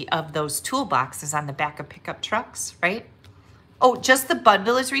reminds me of those toolboxes on the back of pickup trucks, right? Oh, just the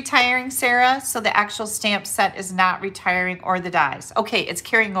bundle is retiring, Sarah? So the actual stamp set is not retiring, or the dies. Okay, it's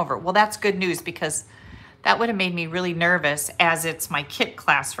carrying over. Well, that's good news because that would have made me really nervous as it's my kit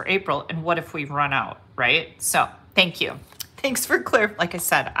class for April. And what if we run out, right? So thank you. Thanks for clarifying. Like I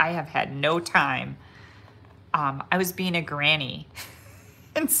said, I have had no time. I was being a granny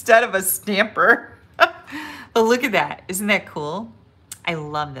instead of a stamper. But look at that. Isn't that cool? I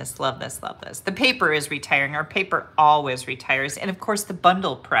love this, love this, love this. The paper is retiring. Our paper always retires. And of course, the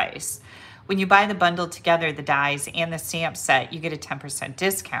bundle price. When you buy the bundle together, the dies and the stamp set, you get a 10%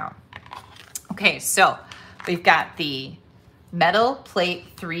 discount. Okay, so we've got the metal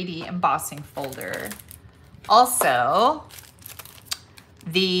plate 3D embossing folder. Also,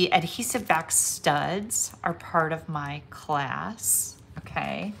 the adhesive back studs are part of my class,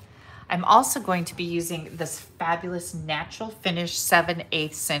 okay? I'm also going to be using this fabulous natural finish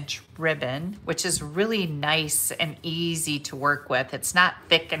 7/8 inch ribbon, which is really nice and easy to work with. It's not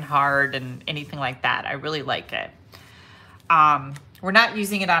thick and hard and anything like that. I really like it. We're not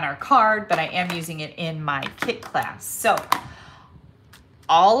using it on our card, but I am using it in my kit class. So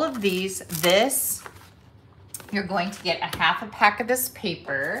all of these, you're going to get a half a pack of this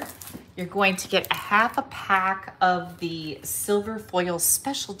paper. You're going to get a half a pack of the silver foil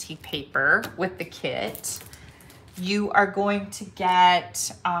specialty paper with the kit. You are going to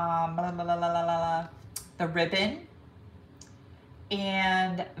get the ribbon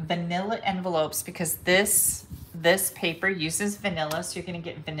and vanilla envelopes because this paper uses vanilla, so you're going to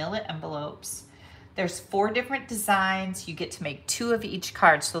get vanilla envelopes. There's 4 different designs. You get to make 2 of each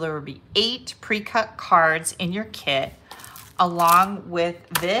card, so there will be 8 pre-cut cards in your kit, along with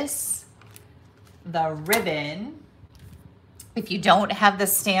this, the ribbon. If you don't have the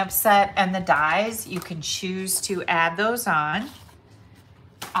stamp set and the dies, you can choose to add those on.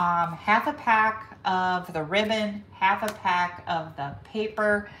 Half a pack of the ribbon, half a pack of the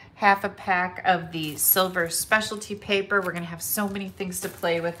paper, half a pack of the silver specialty paper. We're gonna have so many things to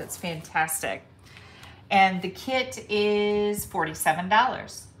play with. It's fantastic. And the kit is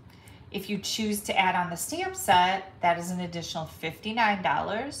 $47. If you choose to add on the stamp set, that is an additional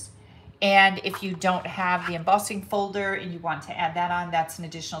 $59. And if you don't have the embossing folder and you want to add that on, that's an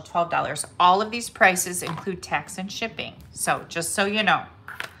additional $12. All of these prices include tax and shipping. So just so you know.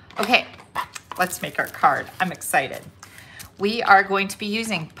 Okay, let's make our card. I'm excited. We are going to be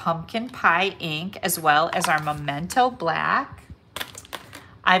using pumpkin pie ink as well as our Memento Black.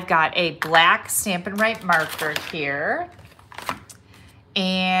 I've got a black Stampin' Right marker here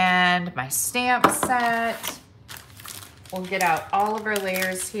and my stamp set. We'll get out all of our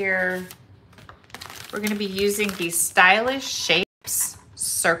layers here. We're going to be using these stylish shapes.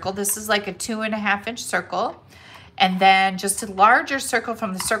 circle. This is like a 2.5 inch circle. And then just a larger circle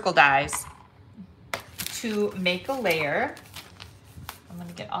from the circle dies to make a layer. I'm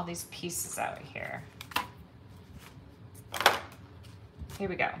gonna get all these pieces out of here. Here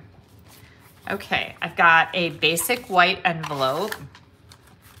we go. Okay, I've got a basic white envelope.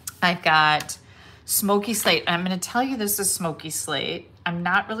 I've got smoky slate. I'm gonna tell you this is smoky slate. I'm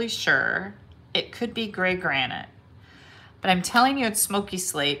not really sure. It could be gray granite, but I'm telling you it's smoky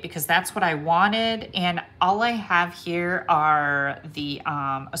slate because that's what I wanted. And all I have here are the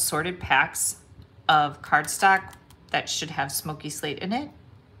assorted packs of cardstock that should have smoky slate in it,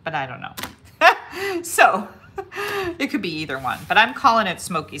 but I don't know. So it could be either one, but I'm calling it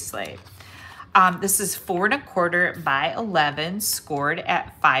smoky slate. This is 4 1/4 by 11, scored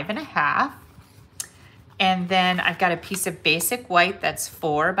at 5 1/2. And then I've got a piece of basic white that's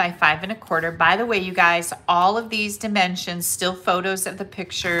 4 by 5 1/4. By the way, you guys, all of these dimensions, still photos of the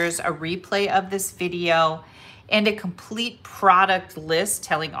pictures, a replay of this video, and a complete product list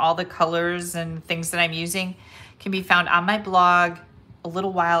telling all the colors and things that I'm using can be found on my blog a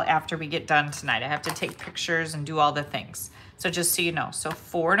little while after we get done tonight. I have to take pictures and do all the things. So just so you know, so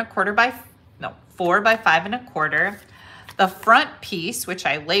 4 by 5 1/4. The front piece, which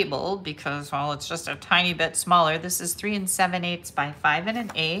I labeled because, well, it's just a tiny bit smaller. This is 3 7/8 by 5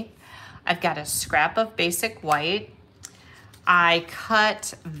 1/8. I've got a scrap of basic white. I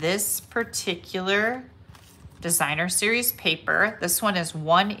cut this particular designer series paper. This one is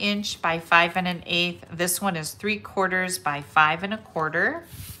 1 inch by 5 1/8. This one is 3/4 by 5 1/4.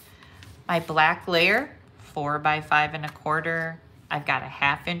 My black layer, 4 by 5 1/4. I've got a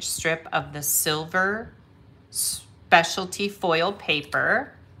 1/2 inch strip of the silver specialty foil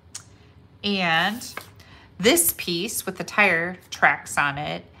paper. And this piece with the tire tracks on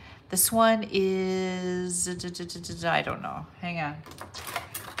it, this one is, I don't know, hang on.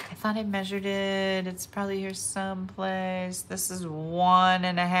 I thought I measured it. It's probably here someplace. This is 1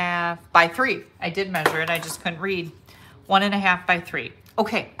 1/2 by 3. I did measure it, I just couldn't read. 1 1/2 by 3.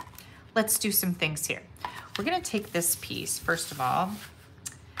 Okay, let's do some things here. We're gonna take this piece, first of all,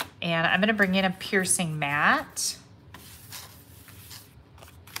 and I'm gonna bring in a piercing mat.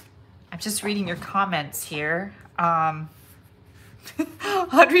 I'm just reading your comments here.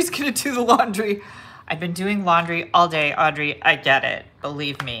 Audrey's gonna do the laundry. I've been doing laundry all day, Audrey, I get it,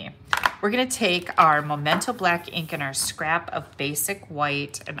 believe me. We're gonna take our Memento Black ink and our scrap of basic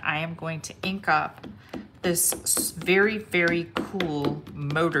white, and I am going to ink up this very, very cool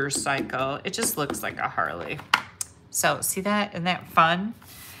motorcycle. It just looks like a Harley. So see that? Isn't that fun?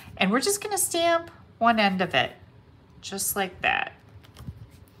 And we're just gonna stamp one end of it, just like that.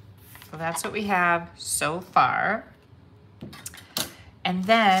 So that's what we have so far. And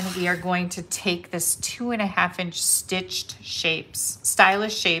then we are going to take this 2 1/2 inch stitched shapes,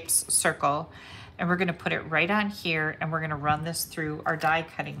 stylish shapes circle, and we're gonna put it right on here, and we're gonna run this through our die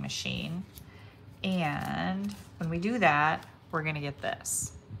cutting machine. And when we do that, we're gonna get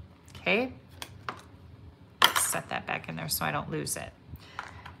this, okay? Set that back in there so I don't lose it.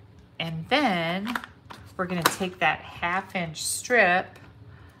 And then we're gonna take that 1/2 inch strip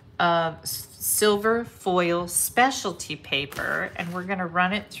of silver foil specialty paper, and we're gonna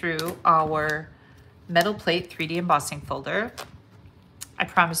run it through our metal plate 3D embossing folder. I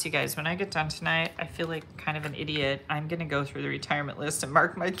promise you guys, when I get done tonight, I feel like kind of an idiot. I'm gonna go through the retirement list and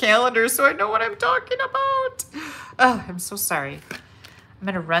mark my calendar so I know what I'm talking about. Oh, I'm so sorry. I'm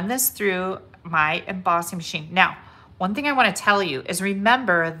gonna run this through my embossing machine. Now, one thing I wanna tell you is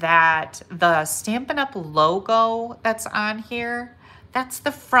remember that the Stampin' Up! Logo that's on here, that's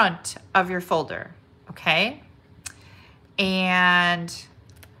the front of your folder, okay? And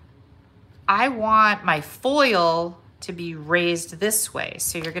I want my foil to be raised this way.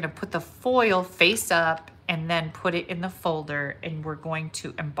 So you're gonna put the foil face up and then put it in the folder, and we're going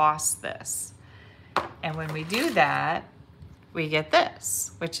to emboss this. And when we do that, we get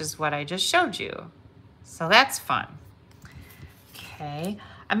this, which is what I just showed you. So that's fun. Okay,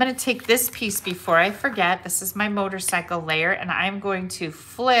 I'm gonna take this piece before I forget. This is my motorcycle layer, and I'm going to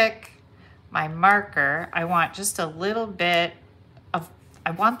flick my marker. I want just a little bit of,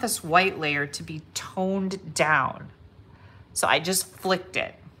 I want this white layer to be toned down. So I just flicked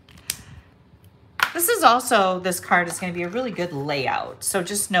it. This is also, this card is gonna be a really good layout. So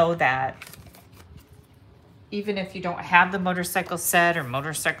just know that even if you don't have the motorcycle set or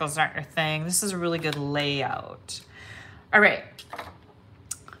motorcycles aren't your thing, this is a really good layout. All right,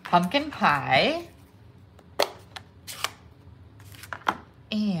 pumpkin pie.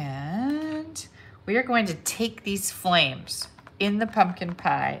 And we are going to take these flames in the pumpkin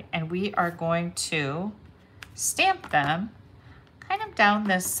pie, and we are going to stamp them kind of down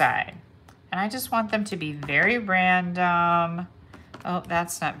this side. And I just want them to be very random. Oh,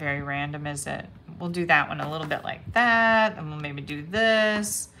 that's not very random, is it? We'll do that one a little bit like that. And we'll maybe do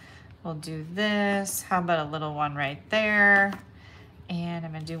this. We'll do this. How about a little one right there? And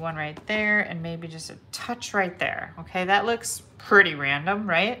I'm gonna do one right there and maybe just a touch right there. Okay, that looks pretty random,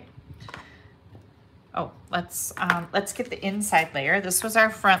 right? Oh, let's get the inside layer. This was our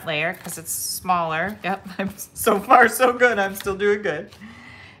front layer because it's smaller. Yep, so far so good. I'm still doing good.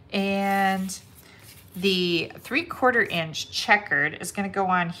 And the 3/4 inch checkered is gonna go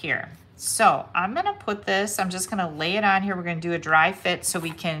on here. So I'm gonna put this, I'm just gonna lay it on here. We're gonna do a dry fit so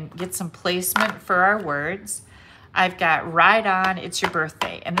we can get some placement for our words. I've got Ride On, It's Your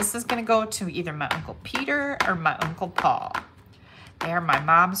Birthday. And this is gonna go to either my Uncle Peter or my Uncle Paul. They are my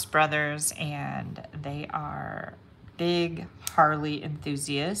mom's brothers and they are big Harley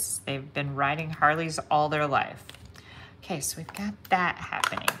enthusiasts. They've been riding Harleys all their life. Okay, so we've got that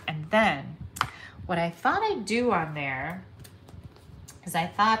happening. And then what I thought I'd do on there is I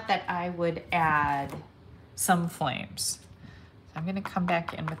thought that I would add some flames. So I'm gonna come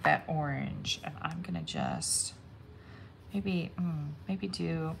back in with that orange and I'm gonna just maybe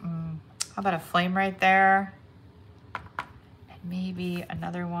do, how about a flame right there? And maybe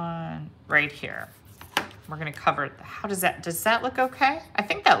another one right here. We're gonna cover it. How does that look okay? I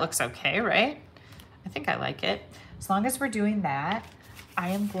think that looks okay, right? I think I like it. As long as we're doing that, I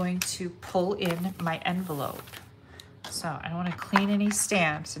am going to pull in my envelope. So I don't want to clean any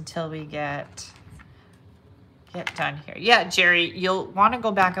stamps until we get done here. Yeah, Jerry, you'll want to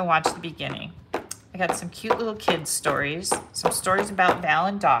go back and watch the beginning. I got some cute little kids stories, some stories about Val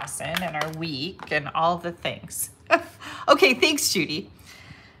and Dawson and our week and all the things. Okay, thanks, Judy.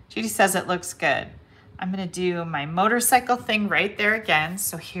 Judy says it looks good. I'm gonna do my motorcycle thing right there again.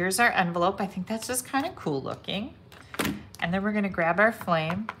 So here's our envelope. I think that's just kind of cool looking. And then we're gonna grab our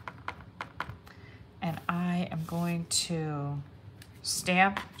flame and I am going to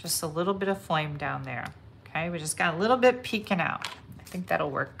stamp just a little bit of flame down there. Okay, we just got a little bit peeking out. I think that'll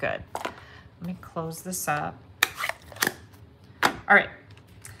work good. Let me close this up. All right,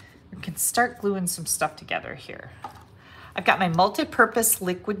 we can start gluing some stuff together here. I've got my multi-purpose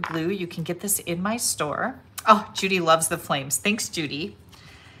liquid glue. You can get this in my store. Oh, Judy loves the flames. Thanks, Judy.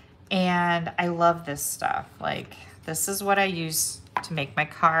 And I love this stuff. Like, this is what I use to make my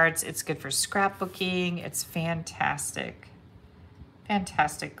cards. It's good for scrapbooking. It's fantastic.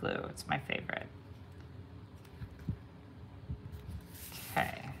 Fantastic glue. It's my favorite.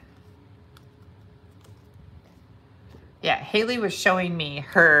 Okay. Yeah, Haley was showing me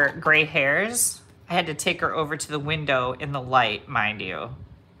her gray hairs. I had to take her over to the window in the light, mind you.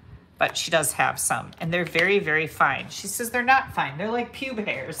 But she does have some, and they're very, very fine. She says they're not fine. They're like pube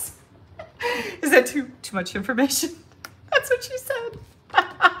hairs. Is that too much information? That's what she said.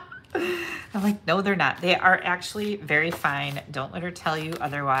 I'm like, no, they're not. They are actually very fine. Don't let her tell you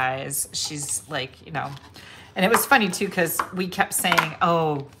otherwise. She's like, you know. And it was funny too, because we kept saying,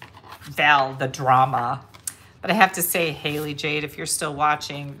 oh, Val, the drama. But I have to say, Haley Jade, if you're still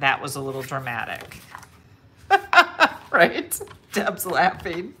watching, that was a little dramatic. Right? Deb's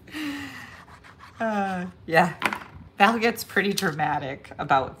laughing. Yeah, Val gets pretty dramatic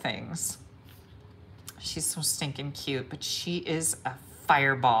about things. She's so stinking cute, but she is a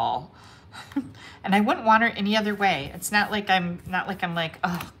fireball. And I wouldn't want her any other way. It's not like I'm like,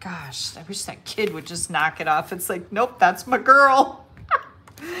 oh gosh, I wish that kid would just knock it off. It's like, nope, that's my girl.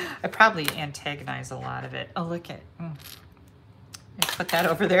 I probably antagonize a lot of it. Oh, look at, put that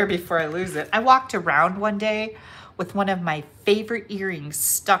over there before I lose it. I walked around one day with one of my favorite earrings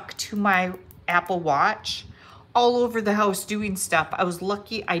stuck to my Apple Watch all over the house doing stuff. I was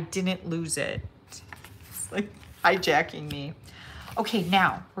lucky I didn't lose it. It's like hijacking me. Okay,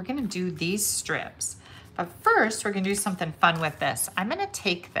 now we're gonna do these strips. But first, we're gonna do something fun with this. I'm gonna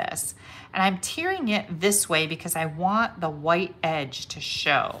take this and I'm tearing it this way because I want the white edge to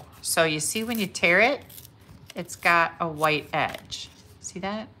show. So you see when you tear it, it's got a white edge. See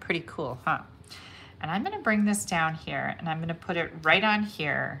that? Pretty cool, huh? And I'm gonna bring this down here and I'm gonna put it right on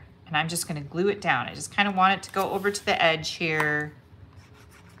here and I'm just gonna glue it down. I just kind of want it to go over to the edge here.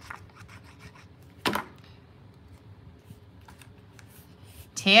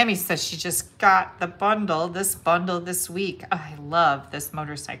 Tammy says she just got the bundle this week. Oh, I love this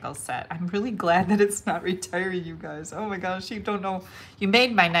motorcycle set. I'm really glad that it's not retiring, you guys. Oh my gosh, you don't know. You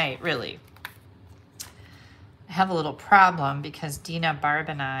made my night, really. I have a little problem because Dina, Barb,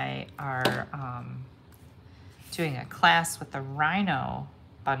 and I are doing a class with the Rhino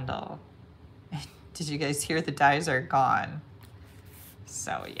bundle. Did you guys hear the dies are gone?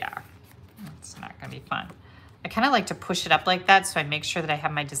 So yeah, it's not gonna be fun. I kind of like to push it up like that so I make sure that I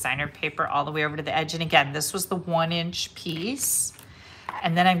have my designer paper all the way over to the edge. And again, this was the 1-inch piece.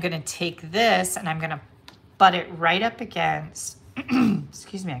 And then I'm going to take this and I'm going to butt it right up against,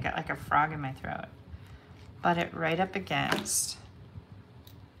 excuse me, I got like a frog in my throat. Butt it right up against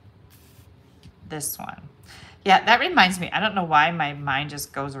this one. Yeah, that reminds me, I don't know why my mind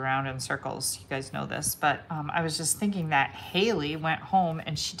just goes around in circles. You guys know this, but I was just thinking that Haley went home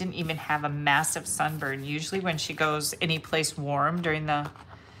and she didn't even have a massive sunburn. Usually when she goes any place warm during the,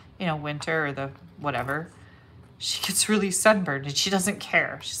 you know, winter or the whatever, she gets really sunburned and she doesn't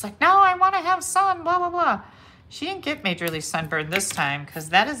care. She's like, no, I want to have sun, blah, blah, blah. She didn't get majorly sunburned this time because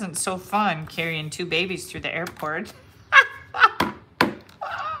that isn't so fun carrying 2 babies through the airport.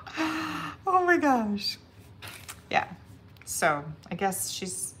 Oh my gosh. Yeah, so I guess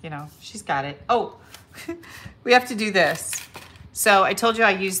she's, you know, she's got it. Oh, we have to do this. So I told you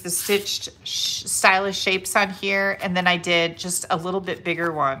I used the stitched stylish shapes on here, and then I did just a little bit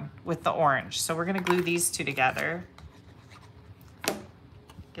bigger one with the orange. So we're gonna glue these 2 together.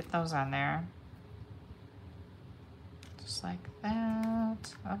 Get those on there. Just like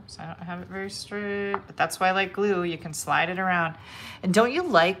that. Oops, I don't have it very straight, but that's why I like glue. You can slide it around. And don't you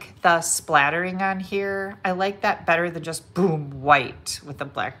like the splattering on here? I like that better than just boom, white with the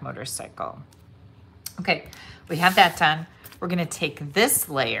black motorcycle. Okay, we have that done. We're gonna take this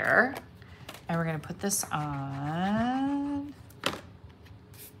layer and we're gonna put this on.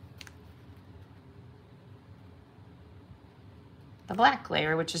 The black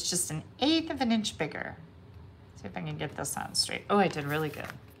layer, which is just 1/8 of an inch bigger. See if I can get this on straight. Oh, I did really good.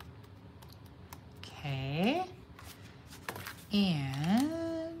 Okay.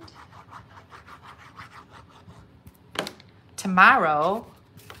 And tomorrow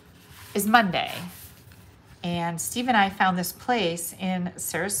is Monday. And Steve and I found this place in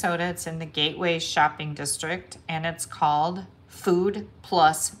Sarasota. It's in the Gateway Shopping District, and it's called Food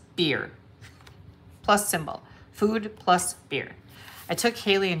Plus Beer. Plus symbol. Food Plus Beer. I took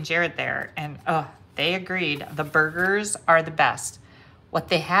Haley and Jared there, and they agreed the burgers are the best. What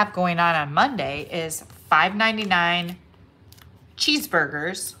they have going on Monday is $5.99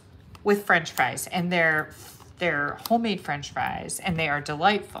 cheeseburgers with French fries, and they're homemade French fries, and they are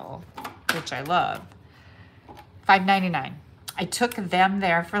delightful, which I love. $5.99. I took them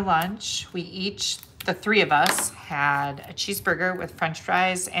there for lunch. We each, the 3 of us, had a cheeseburger with French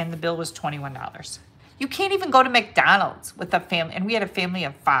fries, and the bill was $21. You can't even go to McDonald's with a family. And we had a family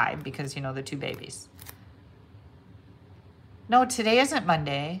of 5 because, you know, the 2 babies. No, today isn't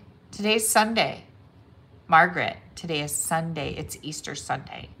Monday. Today's Sunday. Margaret, today is Sunday. It's Easter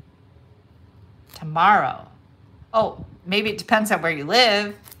Sunday. Tomorrow. Oh, maybe it depends on where you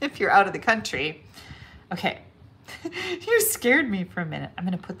live, if you're out of the country. Okay. You scared me for a minute. I'm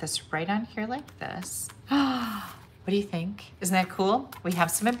going to put this right on here like this. What do you think? Isn't that cool? We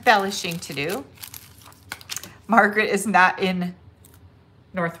have some embellishing to do. Margaret is not in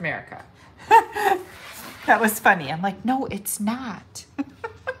North America. That was funny. I'm like, no, it's not.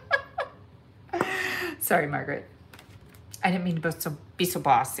 Sorry, Margaret. I didn't mean to be so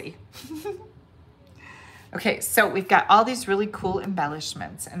bossy. Okay, so we've got all these really cool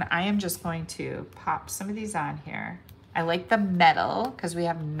embellishments, and I am just going to pop some of these on here. I like the metal because we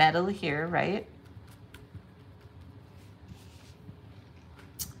have metal here, right?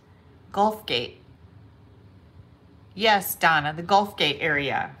 Gulf Gate. Yes, Donna, the Gulf Gate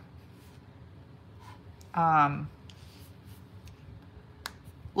area.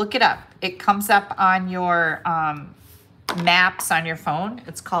 Look it up. It comes up on your maps on your phone.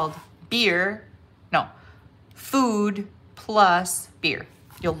 It's called Food Plus Beer.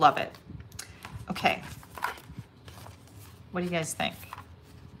 You'll love it. Okay. What do you guys think?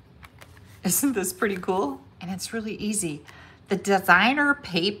 Isn't this pretty cool? And it's really easy. The designer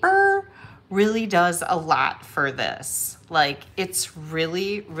paper really does a lot for this. Like, it's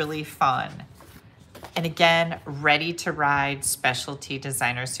really, really fun. And again, ready to ride specialty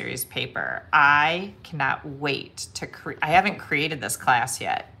designer series paper. I cannot wait to I haven't created this class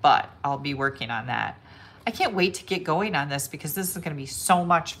yet, but I'll be working on that. I can't wait to get going on this because this is going to be so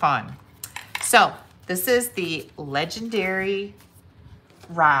much fun. So this is the Legendary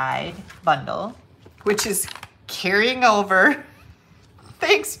Ride bundle, which is carrying over.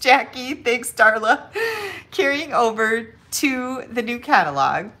 Thanks, Jackie. Thanks, Darla. Carrying over to the new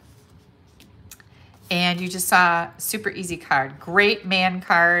catalog. And you just saw super easy card. Great man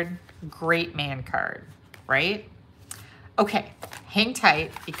card, right? Okay, hang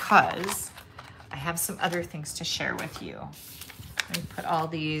tight because I have some other things to share with you. Let me put all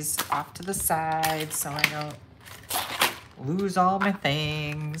these off to the side so I don't lose all my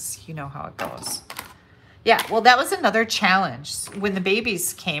things. You know how it goes. Yeah, well, that was another challenge. When the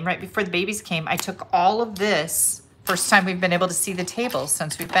babies came, right before the babies came, I took all of this. First time we've been able to see the tables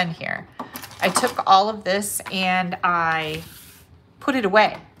since we've been here. I took all of this and I put it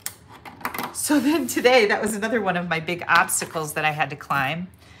away. So then today, that was another one of my big obstacles that I had to climb,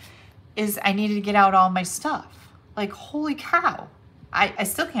 is I needed to get out all my stuff. Like, holy cow. I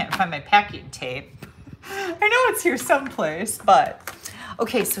still can't find my packing tape. I know it's here someplace, but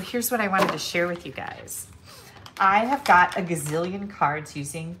okay, so here's what I wanted to share with you guys. I have got a gazillion cards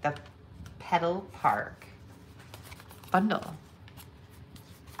using the Petal Park bundle.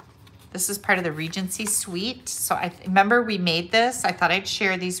 This is part of the Regency suite. So I remember we made this. I thought I'd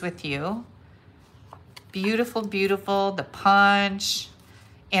share these with you. Beautiful, beautiful. The punch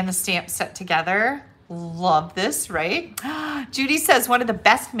and the stamp set together. Love this, right? Judy says, one of the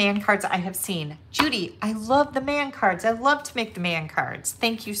best man cards I have seen. Judy, I love the man cards. I love to make the man cards.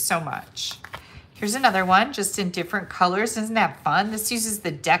 Thank you so much. Here's another one, just in different colors. Isn't that fun? This uses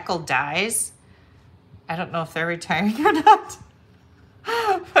the decal dies. I don't know if they're retiring or not.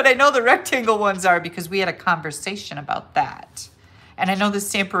 But I know the rectangle ones are because we had a conversation about that. And I know the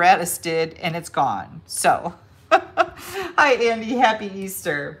Stamparatus did, and it's gone. So, hi, Andy. Happy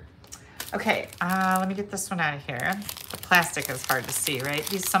Easter. Okay, let me get this one out of here. The plastic is hard to see, right?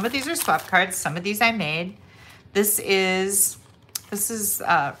 Some of these are swap cards. Some of these I made. This is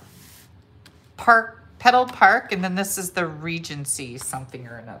Petal Park, and then this is the Regency something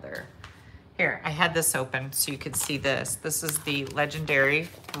or another. Here, I had this open so you could see this. This is the Legendary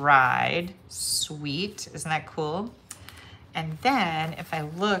Ride Suite. Isn't that cool? And then if I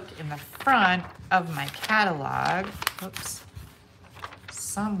look in the front of my catalog, oops,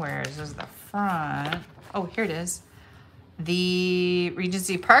 somewhere this is the front. Oh, here it is. The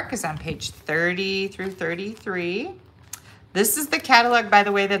Regency Park is on page 30 through 33. This is the catalog, by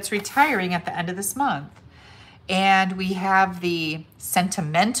the way, that's retiring at the end of this month. And we have the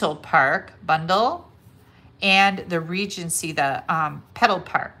Sentimental Park bundle and the Regency, the Petal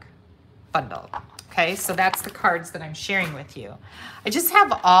Park bundle. Okay, so that's the cards that I'm sharing with you. I just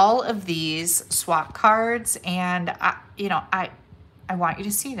have all of these swap cards, and I want you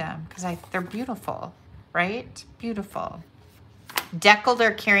to see them because they're beautiful, right? Beautiful. Deckled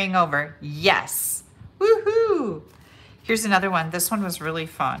or carrying over? Yes. Woohoo! Here's another one. This one was really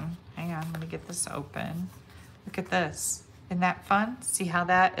fun. Hang on, let me get this open. Look at this. Isn't that fun? See how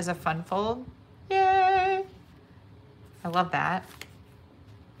that is a fun fold? Yay! I love that.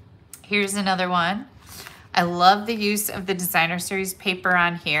 Here's another one. I love the use of the Designer Series paper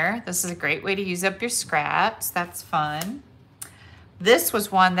on here. This is a great way to use up your scraps. That's fun. This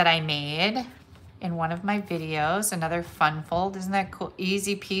was one that I made in one of my videos. Another fun fold. Isn't that cool?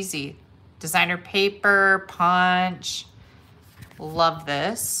 Easy peasy. Designer paper, punch. Love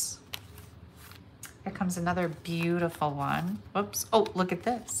this. Here comes another beautiful one. Whoops. Oh, look at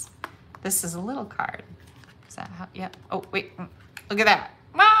this. This is a little card. Is that how? Yeah. Oh, wait. Look at that.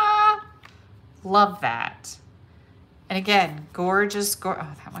 Ah! Love that. And again, gorgeous. Oh,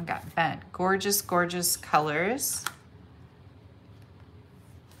 that one got bent. Gorgeous, gorgeous colors.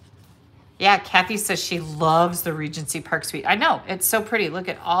 Yeah, Kathy says she loves the Regency Park Suite. I know, it's so pretty. Look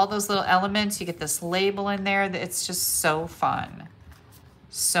at all those little elements. You get this label in there. It's just so fun.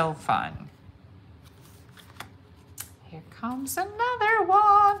 So fun. Here comes another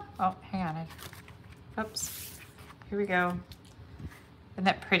one. Oh, hang on. Oops. Here we go. Isn't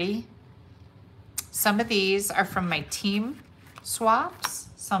that pretty? Some of these are from my team swaps.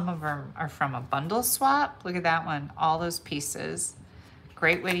 Some of them are from a bundle swap. Look at that one. All those pieces.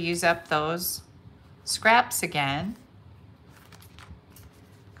 Great way to use up those scraps again.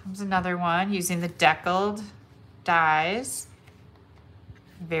 Comes another one using the deckled dies.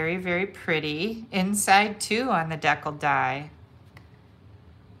 Very, very pretty. Inside too on the deckled die.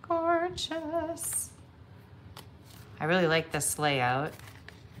 Gorgeous. I really like this layout.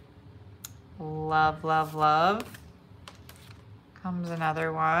 Love, love, love. Comes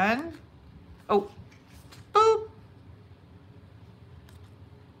another one. Oh, boop.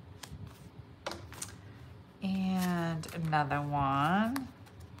 And another one.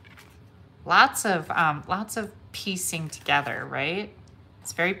 Lots of piecing together, right?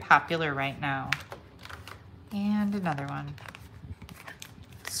 It's very popular right now. And another one.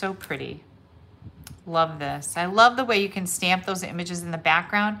 So pretty. Love this. I love the way you can stamp those images in the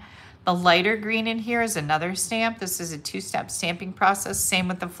background. The lighter green in here is another stamp. This is a two-step stamping process. Same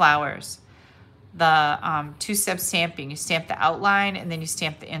with the flowers. The two-step stamping. You stamp the outline and then you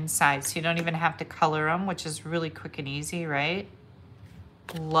stamp the inside. So you don't even have to color them, which is really quick and easy, right?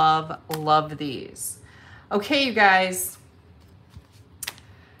 Love, love these. Okay, you guys.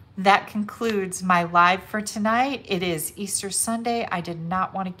 that concludes my live for tonight. It is Easter Sunday. I did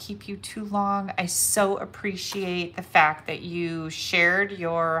not want to keep you too long. I so appreciate the fact that you shared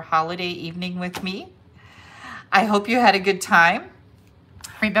your holiday evening with me. I hope you had a good time.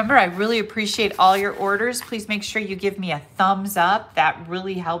 Remember, I really appreciate all your orders. Please make sure you give me a thumbs up. That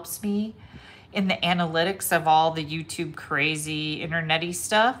really helps me in the analytics of all the YouTube crazy internet-y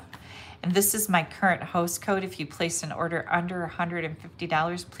stuff. And this is my current host code. If you place an order under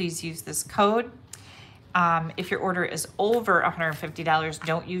 $150, please use this code. If your order is over $150,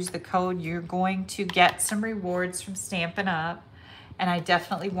 don't use the code. You're going to get some rewards from Stampin' Up! And I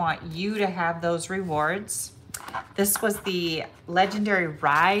definitely want you to have those rewards. This was the Legendary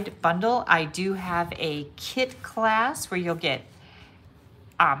Ride bundle. I do have a kit class where you'll get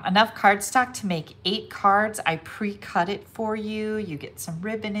enough cardstock to make 8 cards. I pre-cut it for you. You get some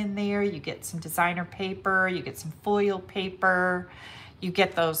ribbon in there. You get some designer paper. You get some foil paper. You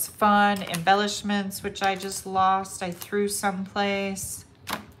get those fun embellishments, which I just lost. I threw someplace.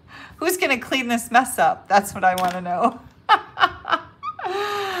 Who's gonna clean this mess up? That's what I wanna know.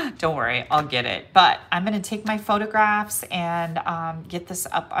 Don't worry, I'll get it. But I'm gonna take my photographs and get this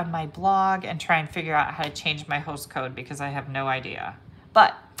up on my blog and try and figure out how to change my host code because I have no idea.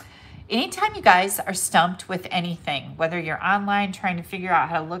 But anytime you guys are stumped with anything, whether you're online trying to figure out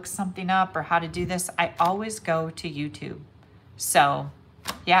how to look something up or how to do this, I always go to YouTube. So,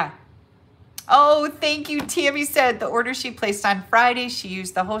 yeah. Oh, thank you. Tammy said the order she placed on Friday, she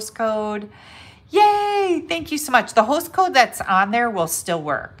used the host code. Yay! Thank you so much. The host code that's on there will still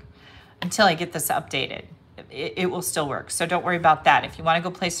work until I get this updated. It will still work. So don't worry about that. If you want to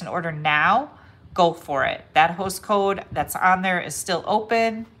go place an order now, go for it. That host code that's on there is still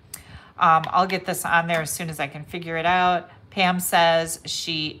open. I'll get this on there as soon as I can figure it out. Pam says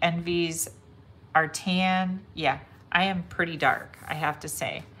she envies our tan. Yeah, I am pretty dark, I have to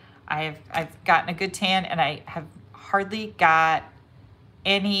say. I've gotten a good tan and I have hardly got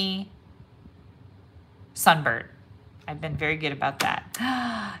any sunburn. I've been very good about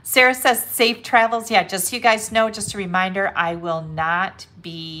that. Sarah says safe travels. Yeah, just so you guys know, just a reminder, I will not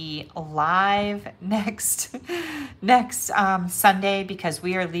be live next Sunday because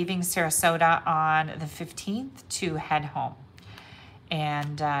we are leaving Sarasota on the 15th to head home.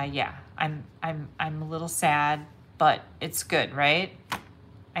 And yeah, I'm a little sad, but it's good, right?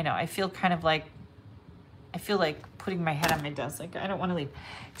 I know. I feel like putting my head on my desk. Like, I don't want to leave.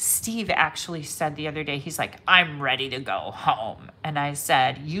 Steve actually said the other day, he's like, I'm ready to go home. And I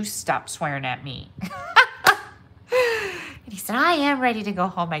said, you stop swearing at me. And he said, I am ready to go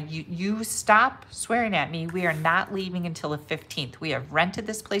home. You stop swearing at me. We are not leaving until the 15th. We have rented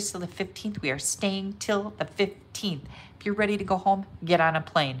this place till the 15th. We are staying till the 15th. If you're ready to go home, get on a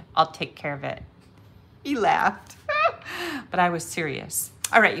plane. I'll take care of it. He laughed, but I was serious.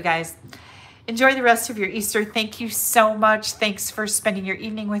 All right, you guys. Enjoy the rest of your Easter. Thank you so much. Thanks for spending your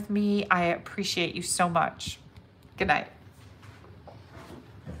evening with me. I appreciate you so much. Good night.